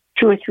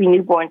 2 or 3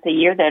 newborns a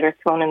year that are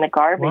thrown in the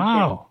garbage.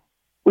 Wow.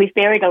 We've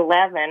buried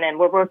 11, and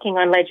we're working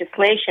on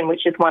legislation,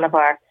 which is one of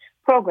our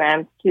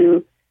programs,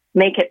 to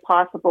make it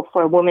possible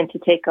for a woman to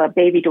take a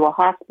baby to a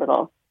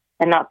hospital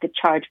and not get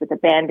charged with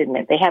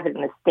abandonment. They have it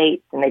in the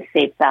States, and they've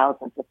saved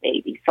thousands of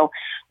babies. So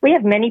we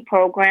have many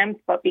programs,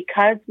 but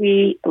because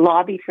we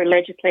lobby for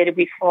legislative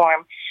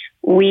reform,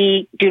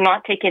 we do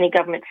not take any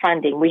government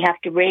funding. We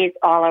have to raise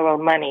all our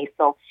own money.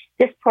 So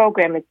this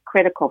program is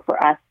critical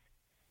for us,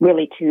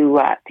 really, to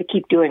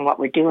keep doing what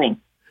we're doing.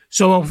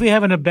 So if we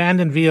have an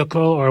abandoned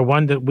vehicle or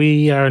one that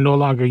we are no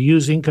longer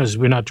using because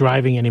we're not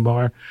driving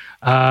anymore,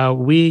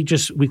 we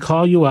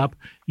call you up,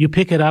 you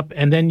pick it up,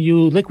 and then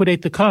you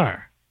liquidate the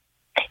car.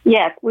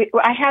 Yes,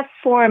 I have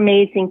 4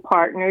 amazing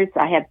partners.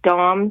 I have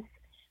DOMS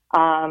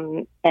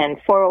and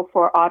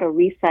 404 Auto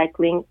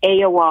Recycling,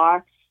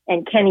 AOR,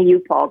 and Kenny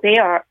Upal. They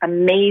are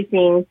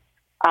amazing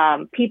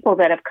people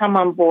that have come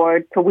on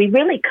board. So we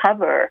really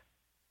cover,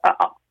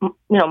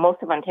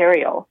 most of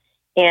Ontario.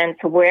 And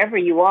so wherever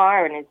you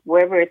are and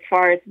wherever as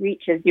far as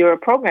reach as your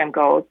program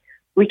goes,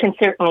 we can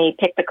certainly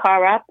pick the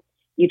car up.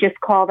 You just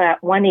call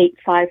that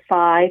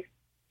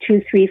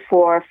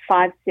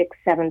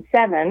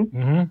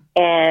 1-855-234-5677,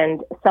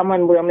 and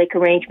someone will make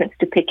arrangements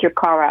to pick your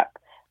car up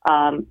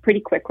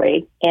pretty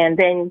quickly. And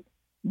then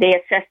they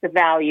assess the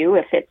value.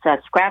 If it's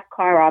a scrap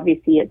car,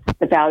 obviously it's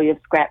the value of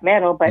scrap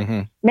metal. But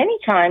many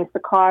times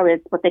the car is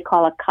what they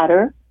call a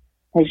cutter,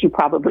 as you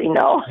probably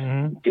know,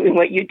 doing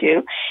what you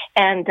do.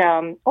 And,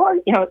 or,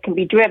 it can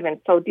be driven.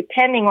 So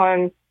depending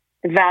on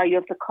the value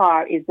of the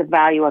car is the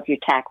value of your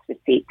tax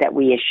receipt that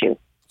we issue.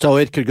 So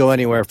it could go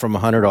anywhere from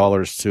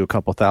 $100 to a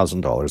couple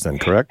 $1,000s then,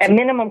 correct? A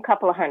minimum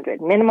couple hundred,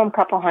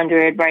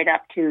 right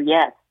up to,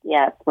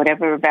 yes,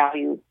 whatever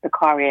value the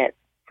car is,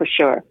 for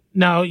sure.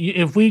 Now,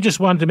 if we just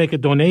wanted to make a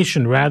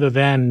donation rather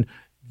than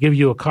give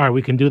you a car,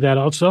 we can do that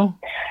also?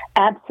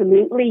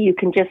 Absolutely. You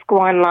can just go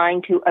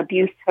online to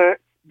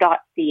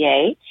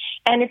abusehurts.ca.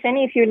 And if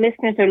any of your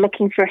listeners are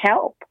looking for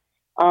help,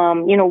 we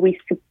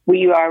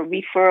are a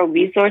referral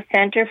resource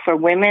center for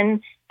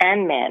women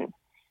and men.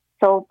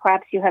 So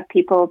perhaps you have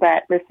people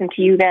that listen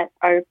to you that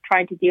are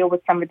trying to deal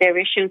with some of their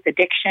issues,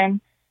 addiction.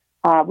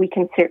 We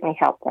can certainly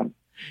help them.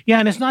 Yeah,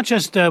 and it's not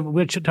just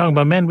we're talking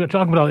about men. We're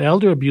talking about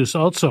elder abuse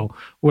also,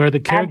 where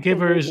the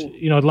caregivers,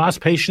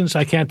 lost patience.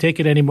 I can't take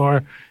it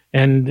anymore,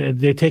 and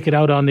they take it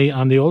out on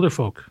the older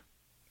folk.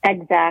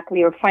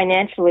 Exactly, or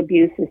financial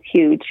abuse is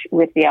huge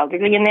with the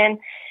elderly, and then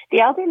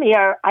the elderly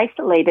are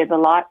isolated a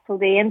lot, so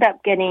they end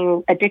up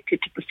getting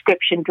addicted to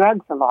prescription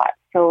drugs a lot.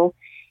 So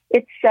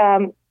it's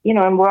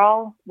and we're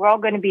all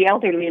going to be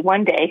elderly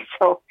one day,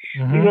 so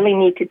we really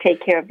need to take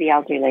care of the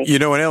elderly.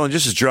 And Ellen,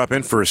 just to drop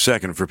in for a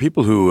second, for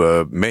people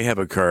who may have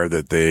a car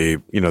that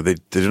they're not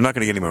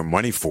going to get any more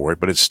money for it,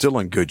 but it's still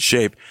in good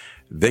shape,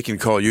 they can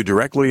call you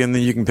directly, and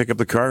then you can pick up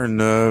the car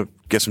and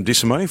get some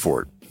decent money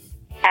for it.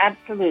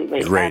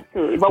 Absolutely. Great.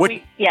 Absolutely. Well,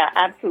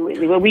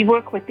 absolutely. Well, we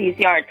work with these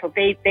yards, so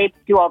they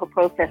do all the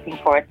processing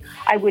for us.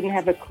 I wouldn't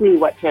have a clue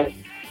what to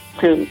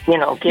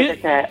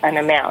give us an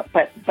amount,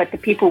 but the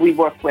people we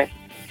work with,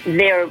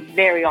 they're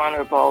very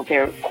honorable.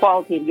 They're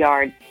quality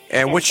yards.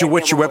 And what's your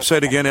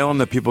website again, Ellen,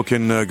 that people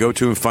can go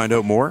to and find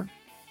out more?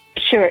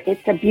 Sure.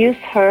 It's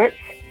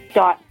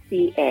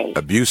abusehurts.ca.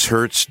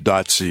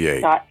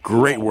 Abusehurts.ca.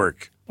 Great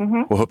work.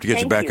 We'll hope to get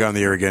you back on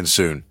the air again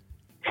soon.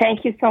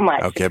 Thank you so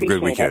much. Okay, have a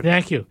good weekend.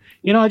 Thank you.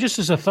 Just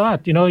as a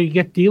thought, you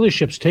get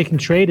dealerships taking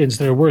trade-ins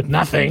that are worth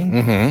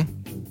nothing.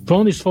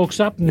 Phone these folks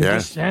up and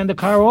just hand the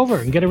car over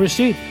and get a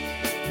receipt.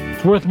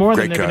 It's worth more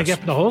than they're going to get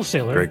from the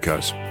wholesaler. Great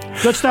cause.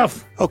 Good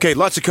stuff. Okay,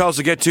 lots of calls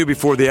to get to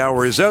before the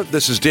hour is out.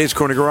 This is Dave's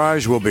Corner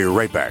Garage. We'll be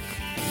right back.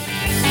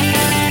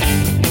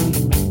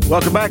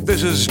 Welcome back.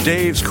 This is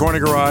Dave's Corner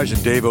Garage,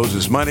 and Dave owes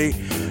his money,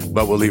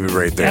 but we'll leave it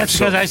right there. That's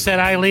because I said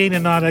Eileen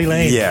and not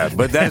Elaine. Yeah,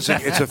 but it's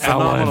a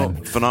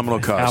phenomenal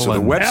cause. So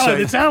the website.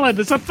 It's Ellen.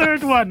 It's a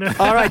third one.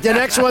 All right, the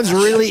next one's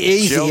really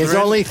easy. Children. It's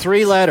only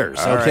 3 letters,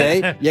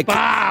 okay? Right.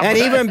 Bob. And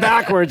even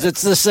backwards,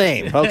 it's the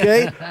same,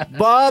 okay?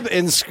 Bob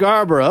in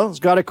Scarborough has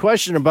got a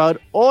question about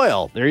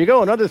oil. There you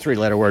go, another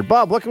 3-letter word.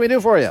 Bob, what can we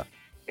do for you?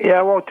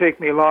 Yeah, it won't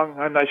take me long.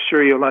 I'm not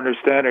sure you'll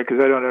understand it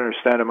because I don't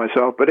understand it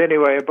myself. But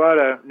anyway, I bought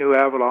a new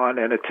Avalon,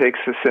 and it takes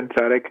a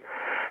synthetic.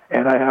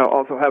 And I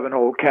also have an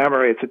old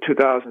Camry. It's a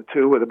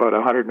 2002 with about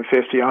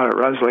 150 on it.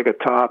 Runs like a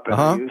top, and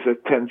I use a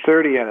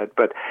 1030 in it.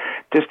 But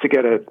just to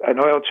get an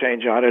oil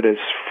change on it is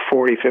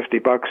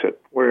 $40-50 at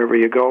wherever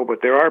you go.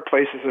 But there are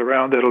places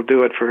around that'll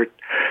do it for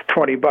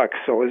 $20.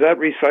 So is that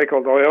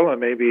recycled oil and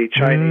maybe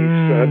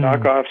Chinese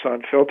knockoffs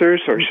on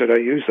filters, or should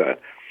I use that?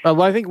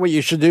 Well, I think what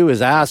you should do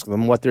is ask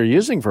them what they're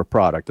using for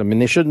product. I mean,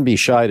 they shouldn't be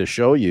shy to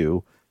show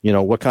you,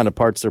 what kind of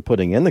parts they're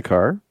putting in the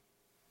car.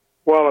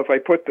 Well, if I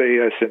put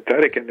the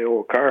synthetic in the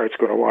old car, it's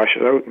going to wash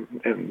it out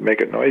and make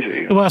it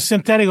noisy. Well,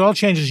 synthetic oil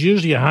change is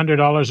usually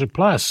 $100 or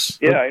plus.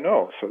 Yeah, I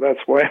know. So that's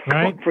why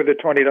I'm going for the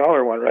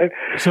 $20 one, right?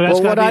 So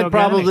that's what I'd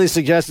probably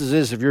suggest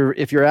is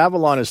if your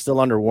Avalon is still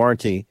under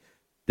warranty,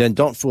 then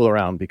don't fool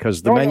around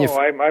because the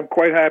I'm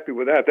quite happy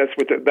with that.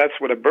 That's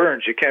what it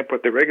burns. You can't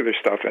put the regular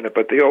stuff in it,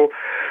 but the old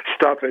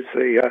stuff is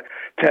the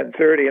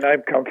 1030. And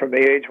I've come from the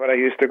age when I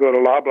used to go to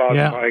Loblaws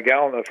and buy a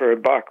gallon for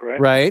 $1, right?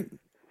 Right.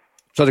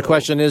 So the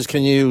question is,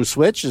 can you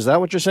switch? Is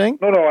that what you're saying?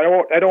 No,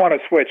 I don't want to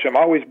switch. I'm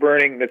always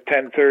burning the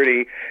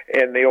 1030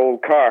 in the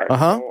old car.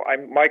 So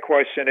my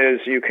question is,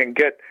 you can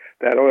get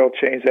that oil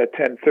change at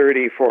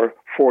 1030 for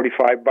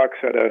 $45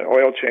 at an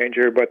oil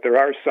changer, but there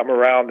are some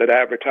around that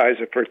advertise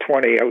it for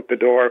 $20 out the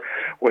door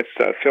with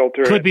a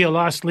filter. Could be a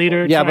lost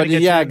leader.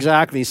 Yeah,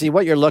 exactly. See,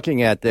 what you're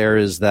looking at there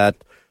is that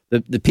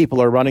the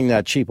people are running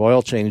that cheap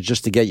oil change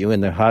just to get you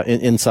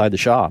inside the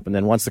shop, and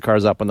then once the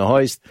car's up on the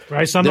hoist,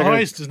 price on the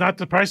hoist is not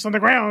the price on the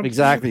ground.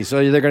 Exactly. So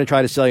they're going to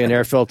try to sell you an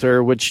air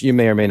filter, which you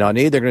may or may not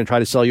need. They're going to try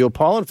to sell you a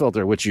pollen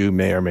filter, which you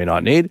may or may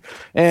not need,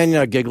 and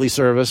a giggly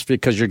service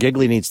because your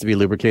giggly needs to be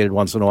lubricated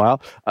once in a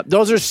while.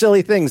 Those are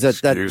silly things that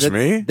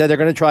they're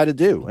going to try to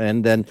do,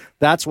 and then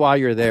that's why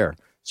you're there.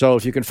 So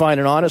if you can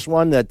find an honest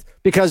one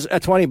because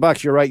at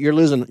 $20, you're right, you're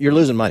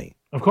losing money.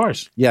 Of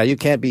course. Yeah, you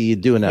can't be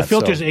doing that. The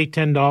filter's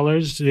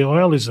 $8-10. The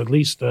oil is at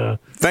least.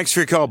 Thanks for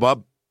your call,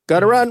 Bob.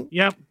 Got to run.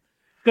 Yep.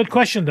 Good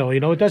question, though.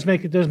 It does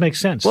make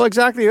sense. Well,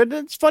 exactly.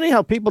 It's funny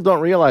how people don't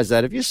realize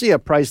that. If you see a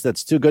price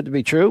that's too good to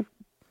be true,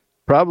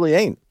 probably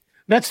ain't.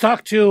 Let's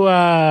talk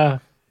to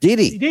Dee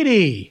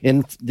Dee.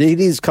 Dee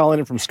Dee's calling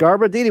in from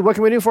Scarborough. Dee Dee, what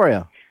can we do for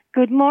you?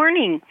 Good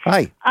morning.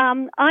 Hi.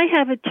 I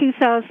have a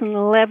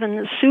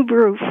 2011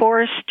 Subaru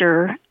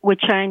Forester,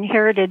 which I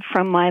inherited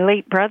from my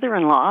late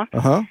brother-in-law,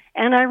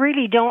 and I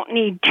really don't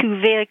need two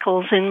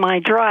vehicles in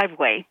my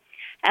driveway.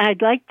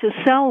 I'd like to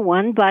sell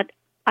one, but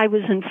I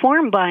was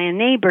informed by a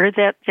neighbor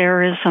that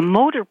there is a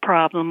motor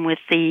problem with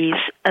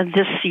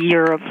this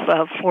year of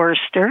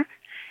Forester,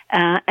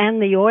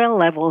 and the oil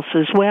levels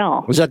as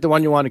well. Was that the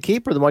one you want to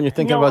keep or the one you're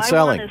thinking about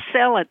selling? No, I want to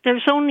sell it.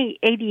 There's only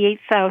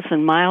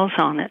 88,000 miles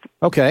on it.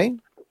 Okay.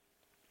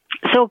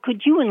 So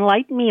could you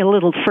enlighten me a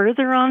little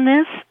further on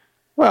this?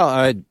 Well,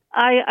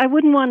 I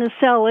wouldn't want to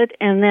sell it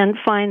and then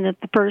find that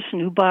the person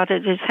who bought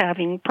it is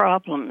having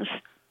problems.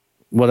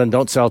 Well, then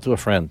don't sell to a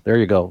friend. There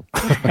you go.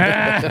 No,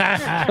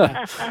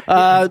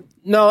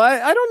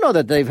 I don't know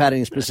that they've had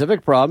any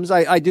specific problems.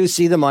 I do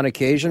see them on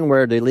occasion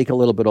where they leak a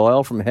little bit of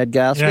oil from head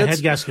gaskets. Yeah,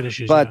 head gasket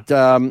issues. But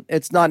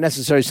it's not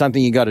necessarily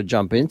something you got to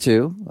jump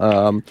into.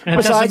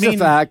 Besides the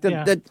fact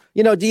that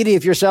Dee Dee,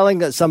 if you're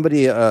selling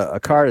somebody a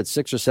car that's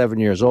 6 or 7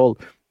 years old,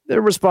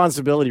 their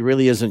responsibility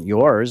really isn't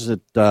yours.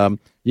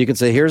 You can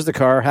say, here's the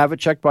car, have it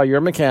checked by your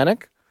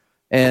mechanic.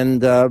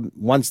 And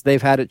once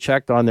they've had it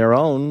checked on their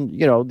own,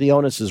 the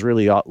onus is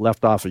really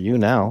left off of you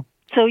now.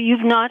 So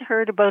you've not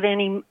heard about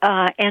any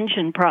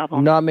engine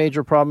problem? Not a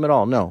major problem at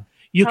all, no.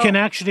 You can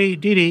actually,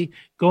 Dee Dee,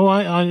 go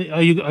on.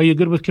 Are you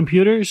good with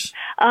computers?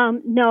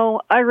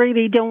 No, I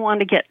really don't want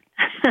to get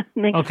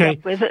mixed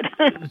up with it.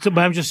 But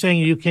I'm just saying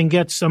you can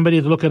get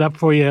somebody to look it up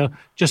for you.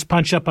 Just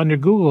punch up under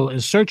Google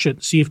and search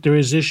it, see if there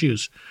is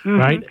issues,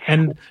 right?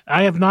 And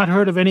I have not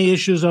heard of any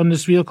issues on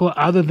this vehicle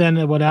other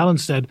than what Alan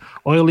said,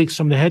 oil leaks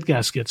from the head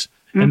gaskets.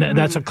 And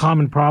that's a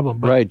common problem.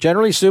 But right.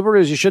 Generally,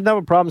 Subarus, you shouldn't have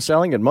a problem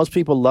selling it. Most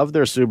people love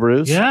their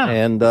Subarus. Yeah.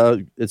 And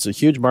it's a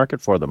huge market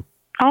for them.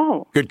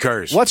 Oh. Good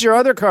cars. What's your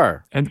other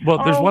car? And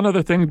there's one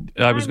other thing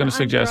I was going to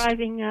suggest. I'm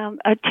driving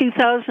a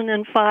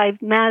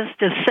 2005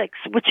 Mazda 6,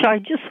 which I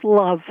just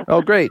love.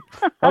 Oh, great.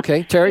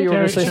 Okay, Terry, you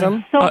want to say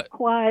something? So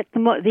quiet.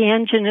 The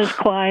engine is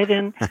quiet,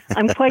 and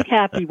I'm quite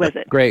happy with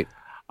it. Great.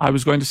 I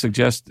was going to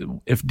suggest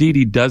if Dee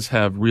Dee does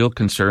have real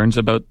concerns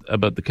about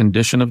the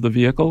condition of the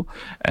vehicle,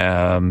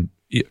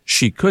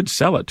 she could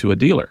sell it to a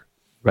dealer.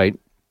 Right.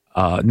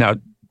 Now,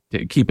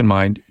 keep in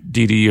mind,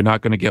 Dee Dee, you're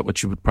not going to get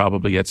what you would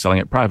probably get selling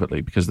it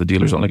privately because the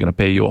dealer's only going to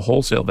pay you a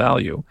wholesale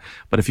value.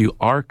 But if you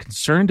are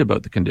concerned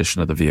about the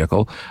condition of the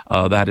vehicle,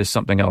 that is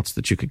something else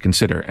that you could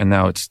consider. And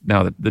now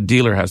that the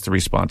dealer has the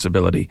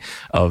responsibility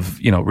of,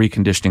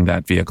 reconditioning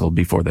that vehicle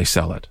before they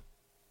sell it.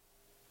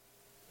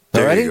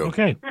 Alrighty?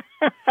 Okay.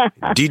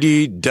 Dee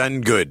Dee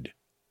done good.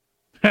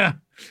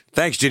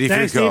 Thanks, Dee Dee, for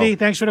your call. Dee Dee.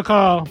 Thanks for the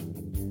call.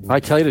 I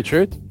tell you the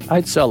truth,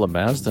 I'd sell a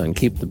Mazda and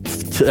keep the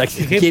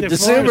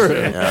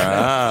Subaru.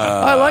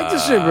 I like the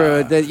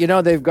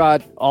Subaru. They've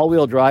got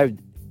all-wheel drive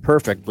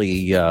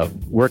perfectly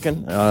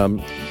working.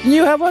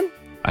 You have one?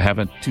 I have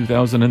a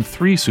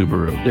 2003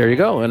 Subaru. There you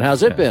go. And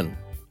how's it been?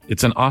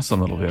 It's an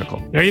awesome little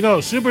vehicle. There you go.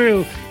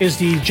 Subaru is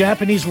the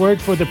Japanese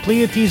word for the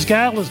Pleiades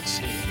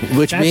Galaxy.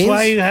 Which means? That's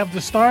why you have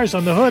the stars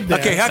on the hood there.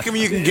 Okay, how come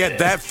you can get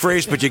that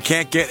phrase, but you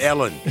can't get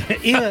Ellen?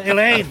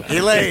 Elaine.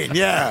 Elaine,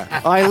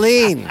 yeah.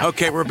 Eileen.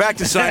 Okay, we're back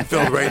to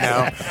Seinfeld right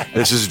now.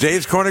 This is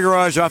Dave's Corner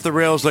Garage, off the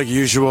rails like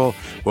usual.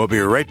 We'll be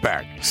right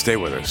back. Stay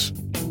with us.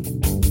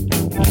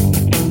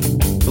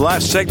 The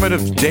last segment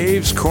of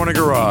Dave's Corner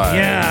Garage.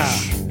 Yeah.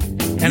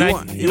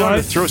 And you wanted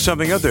to throw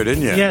something out there,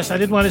 didn't you? Yes, I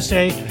did want to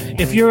say,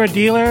 if you're a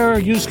dealer,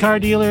 a used car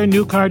dealer,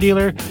 new car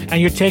dealer,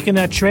 and you're taking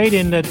that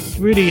trade-in that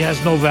really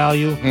has no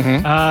value,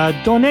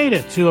 donate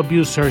it to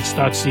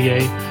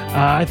abusehurts.ca.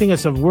 I think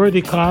it's a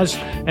worthy cause,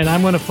 and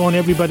I'm going to phone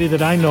everybody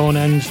that I know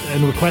and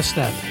request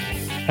that.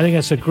 I think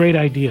that's a great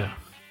idea.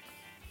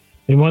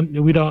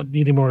 We don't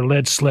need any more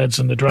lead sleds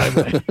in the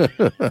driveway.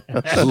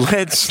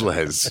 Lead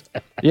sleds.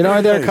 You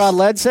know, they're called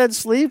lead sleds,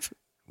 Sleeve?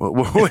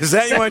 Was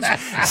that you want?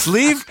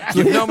 Sleeve?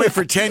 You've known me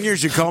for 10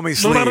 years. You call me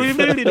Sleeve. I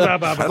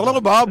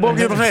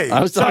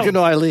was talking to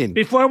Eileen.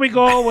 Before we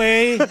go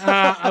away,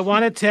 I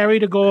wanted Terry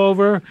to go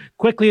over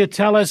quickly to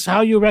tell us how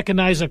you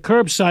recognize a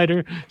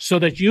curbsider so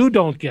that you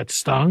don't get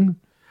stung.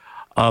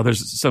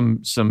 There's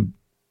some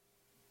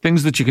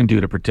things that you can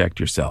do to protect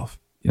yourself.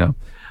 You know,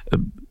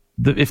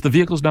 if the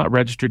vehicle's not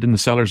registered in the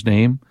seller's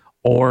name,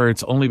 or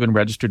it's only been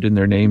registered in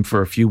their name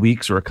for a few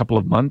weeks or a couple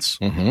of months,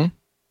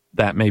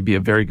 that may be a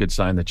very good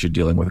sign that you're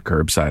dealing with a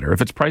curbsider. If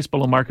it's priced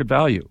below market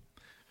value,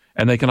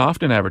 and they can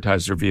often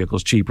advertise their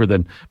vehicles cheaper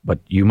than, but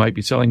you might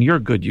be selling your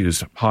good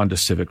used Honda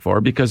Civic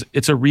for because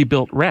it's a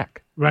rebuilt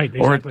wreck. Right,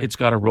 exactly. Or it's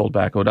got a rolled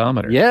back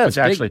odometer. Yeah, which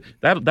actually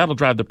that'll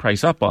drive the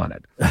price up on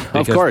it.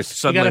 Of course,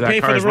 suddenly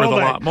that car is worth a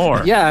lot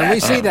more. Yeah, and we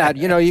see that.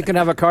 You know, you can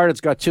have a car that's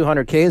got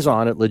 200 Ks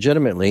on it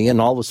legitimately, and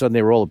all of a sudden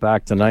they roll it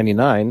back to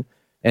 99,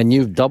 and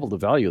you've doubled the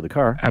value of the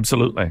car.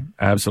 Absolutely.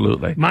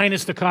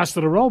 Minus the cost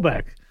of the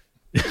rollback.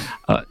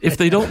 If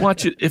they don't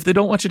want you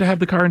to have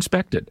the car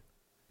inspected.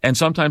 And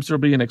sometimes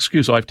there'll be an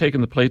excuse. So I've taken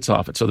the plates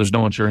off it, so there's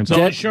no insurance.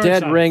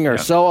 Dead ringer. Yeah.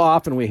 So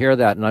often we hear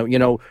that. And, you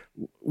know,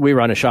 we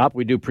run a shop.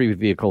 We do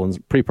pre-vehicle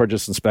and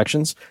pre-purchase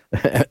inspections.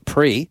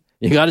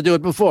 You got to do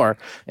it before.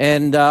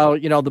 And,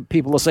 you know, the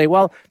people will say,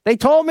 well, they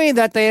told me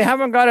that they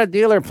haven't got a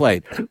dealer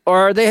plate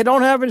or they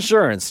don't have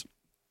insurance.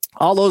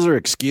 All those are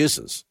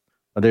excuses.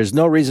 There's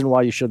no reason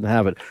why you shouldn't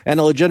have it. And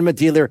a legitimate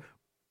dealer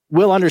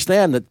will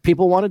understand that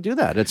people want to do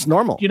that. It's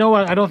normal. You know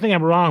what? I don't think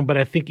I'm wrong, but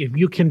I think if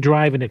you can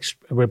drive a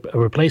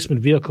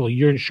replacement vehicle,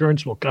 your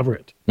insurance will cover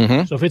it.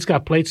 Mm-hmm. So if it's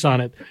got plates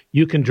on it,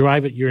 you can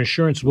drive it. Your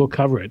insurance will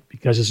cover it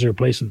because it's a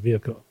replacement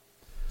vehicle.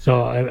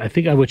 So I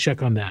think I would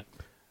check on that.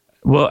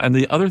 Well, and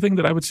the other thing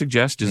that I would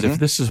suggest is if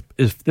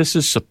this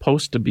is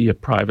supposed to be a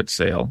private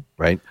sale,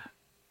 right,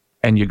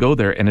 and you go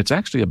there and it's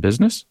actually a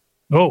business,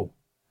 you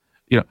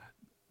know,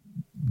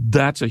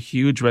 that's a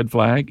huge red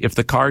flag. If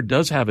the car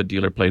does have a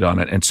dealer plate on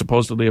it and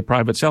supposedly a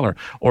private seller,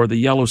 or the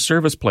yellow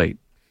service plate,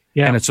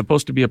 and it's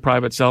supposed to be a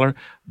private seller,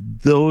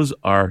 those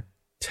are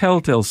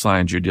telltale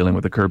signs you're dealing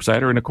with a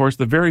curbsider. And of course,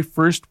 the very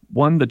first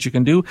one that you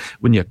can do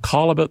when you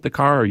call about the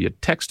car or you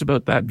text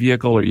about that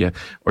vehicle or you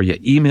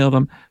email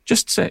them,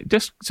 just say,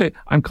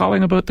 I'm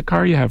calling about the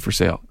car you have for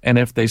sale. And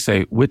if they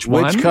say, which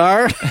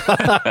car?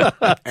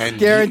 And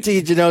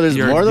guaranteed, you know, there's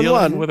more than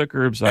one. With a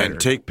curbsider. And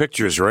take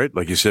pictures, right?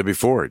 Like you said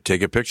before,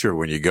 take a picture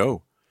when you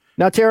go.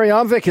 Now, Terry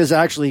Omvik has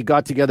actually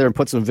got together and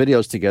put some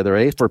videos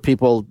together, for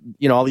people.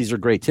 You know, all these are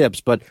great tips.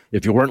 But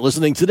if you weren't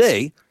listening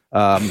today,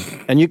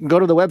 and you can go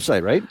to the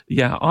website, right?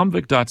 Yeah,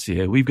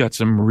 omvik.ca. We've got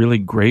some really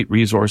great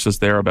resources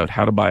there about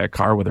how to buy a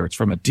car, whether it's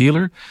from a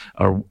dealer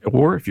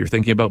or if you're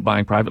thinking about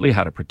buying privately,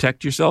 how to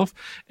protect yourself.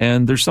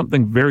 And there's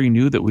something very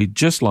new that we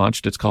just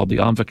launched. It's called the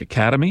Omvik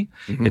Academy.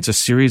 Mm-hmm. It's a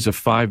series of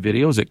 5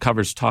 videos. It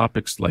covers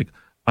topics like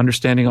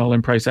understanding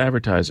all-in price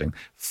advertising,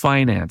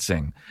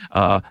 financing,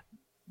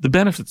 the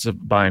benefits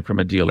of buying from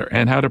a dealer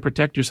and how to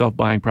protect yourself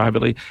buying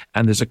privately.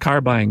 And there's a car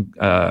buying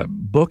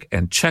book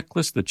and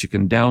checklist that you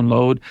can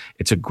download.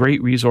 It's a great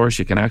resource.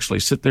 You can actually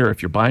sit there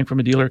if you're buying from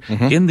a dealer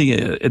in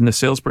the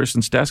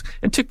salesperson's desk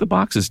and tick the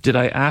boxes. Did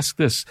I ask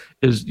this?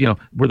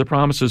 Were the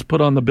promises put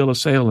on the bill of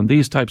sale and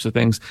these types of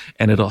things?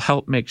 And it'll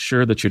help make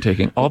sure that you're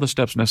taking all the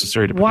steps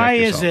necessary to protect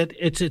yourself. Why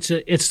is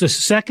it? It's the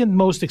second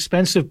most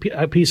expensive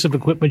piece of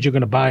equipment you're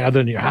going to buy other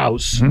than your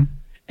house,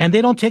 and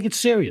they don't take it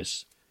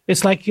serious.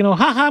 It's like,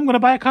 I'm going to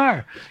buy a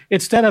car.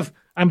 Instead of,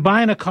 I'm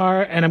buying a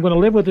car and I'm going to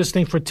live with this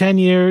thing for 10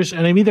 years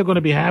and I'm either going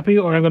to be happy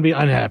or I'm going to be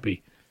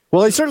unhappy.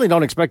 Well, they certainly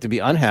don't expect to be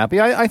unhappy.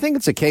 I think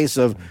it's a case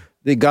of,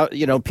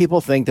 people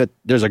think that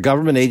there's a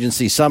government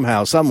agency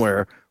somehow,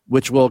 somewhere,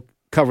 which will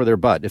cover their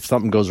butt if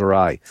something goes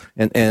awry.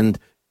 And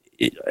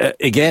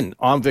again,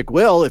 Omvik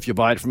will if you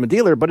buy it from a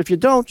dealer, but if you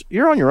don't,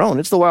 you're on your own.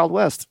 It's the Wild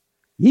West.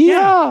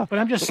 Yeah. But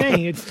I'm just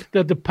saying, it's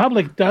the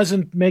public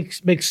doesn't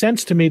make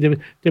sense to me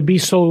to be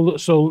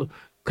so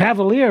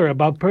cavalier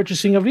about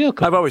purchasing a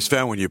vehicle. I've always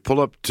found when you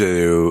pull up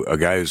to a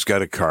guy who's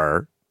got a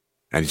car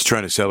and he's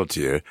trying to sell it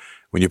to you,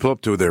 when you pull up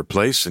to their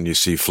place and you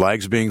see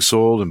flags being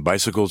sold and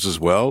bicycles as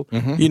well,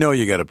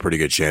 you got a pretty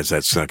good chance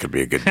that's not going to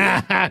be a good deal.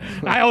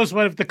 I always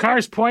want, if the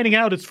car's pointing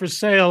out, it's for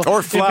sale.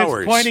 Or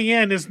flowers. If it's pointing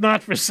in, it's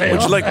not for sale.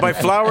 Would you like to buy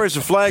flowers,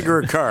 a flag,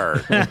 or a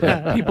car?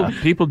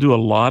 People do a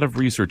lot of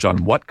research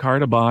on what car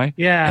to buy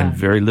and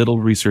very little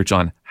research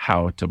on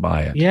how to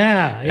buy it.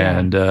 Yeah.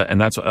 And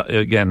that's,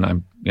 again,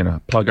 I'm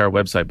plug our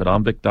website, but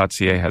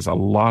omvik.ca has a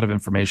lot of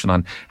information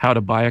on how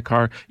to buy a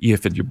car.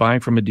 If you're buying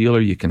from a dealer,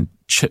 you can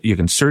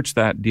search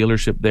that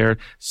dealership there,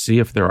 see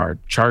if there are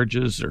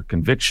charges or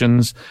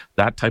convictions,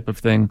 that type of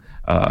thing.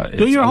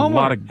 Do your homework.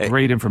 A lot of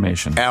great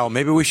information. Al,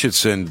 maybe we should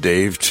send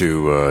Dave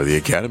to the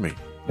academy.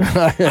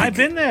 I've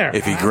been there.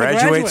 If he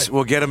graduates,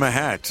 we'll get him a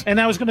hat.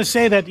 And I was going to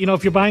say that,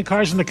 if you're buying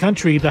cars in the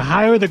country, the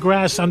higher the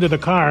grass under the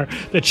car,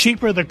 the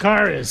cheaper the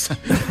car is.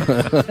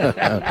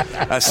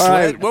 A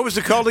sled? Right. What was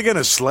it called again?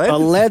 A sled? A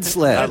lead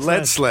sled. A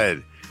lead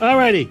sled. All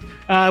righty.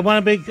 I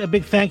want a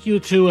big thank you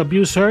to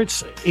Abuse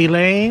Hurts,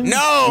 Elaine.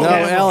 No,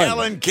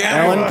 Ellen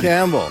Campbell. Ellen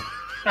Campbell.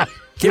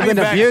 You've been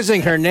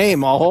abusing her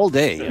name all whole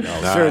day,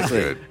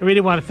 seriously. I really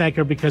want to thank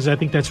her because I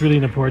think that's really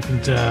an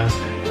important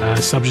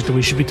subject that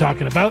we should be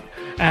talking about.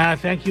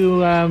 Thank you,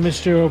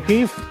 Mr.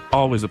 O'Keefe.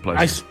 Always a pleasure.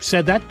 I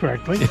said that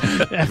correctly.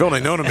 I've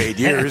only known him 8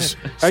 years.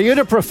 Are you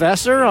the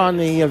professor on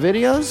the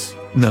videos?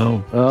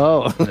 No.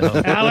 Oh.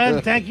 No.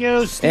 Alan, thank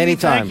you. Steve,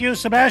 Anytime. Thank you.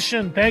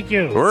 Sebastian, thank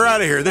you. We're out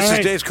of here. This All is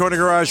right. Dave's Corner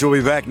Garage. We'll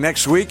be back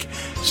next week.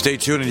 Stay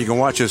tuned, and you can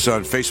watch us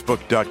on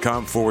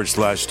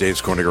Facebook.com/Dave's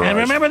Corner Garage. And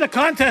remember the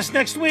contest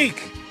next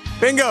week.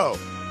 Bingo.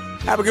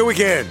 Have a good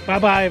weekend.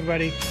 Bye-bye,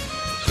 everybody.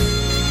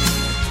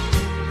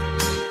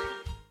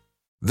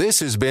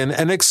 This has been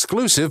an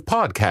exclusive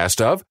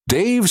podcast of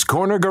Dave's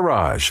Corner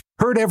Garage.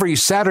 Heard every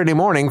Saturday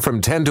morning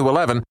from 10 to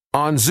 11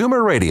 on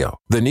Zoomer Radio,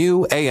 the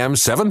new AM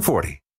 740.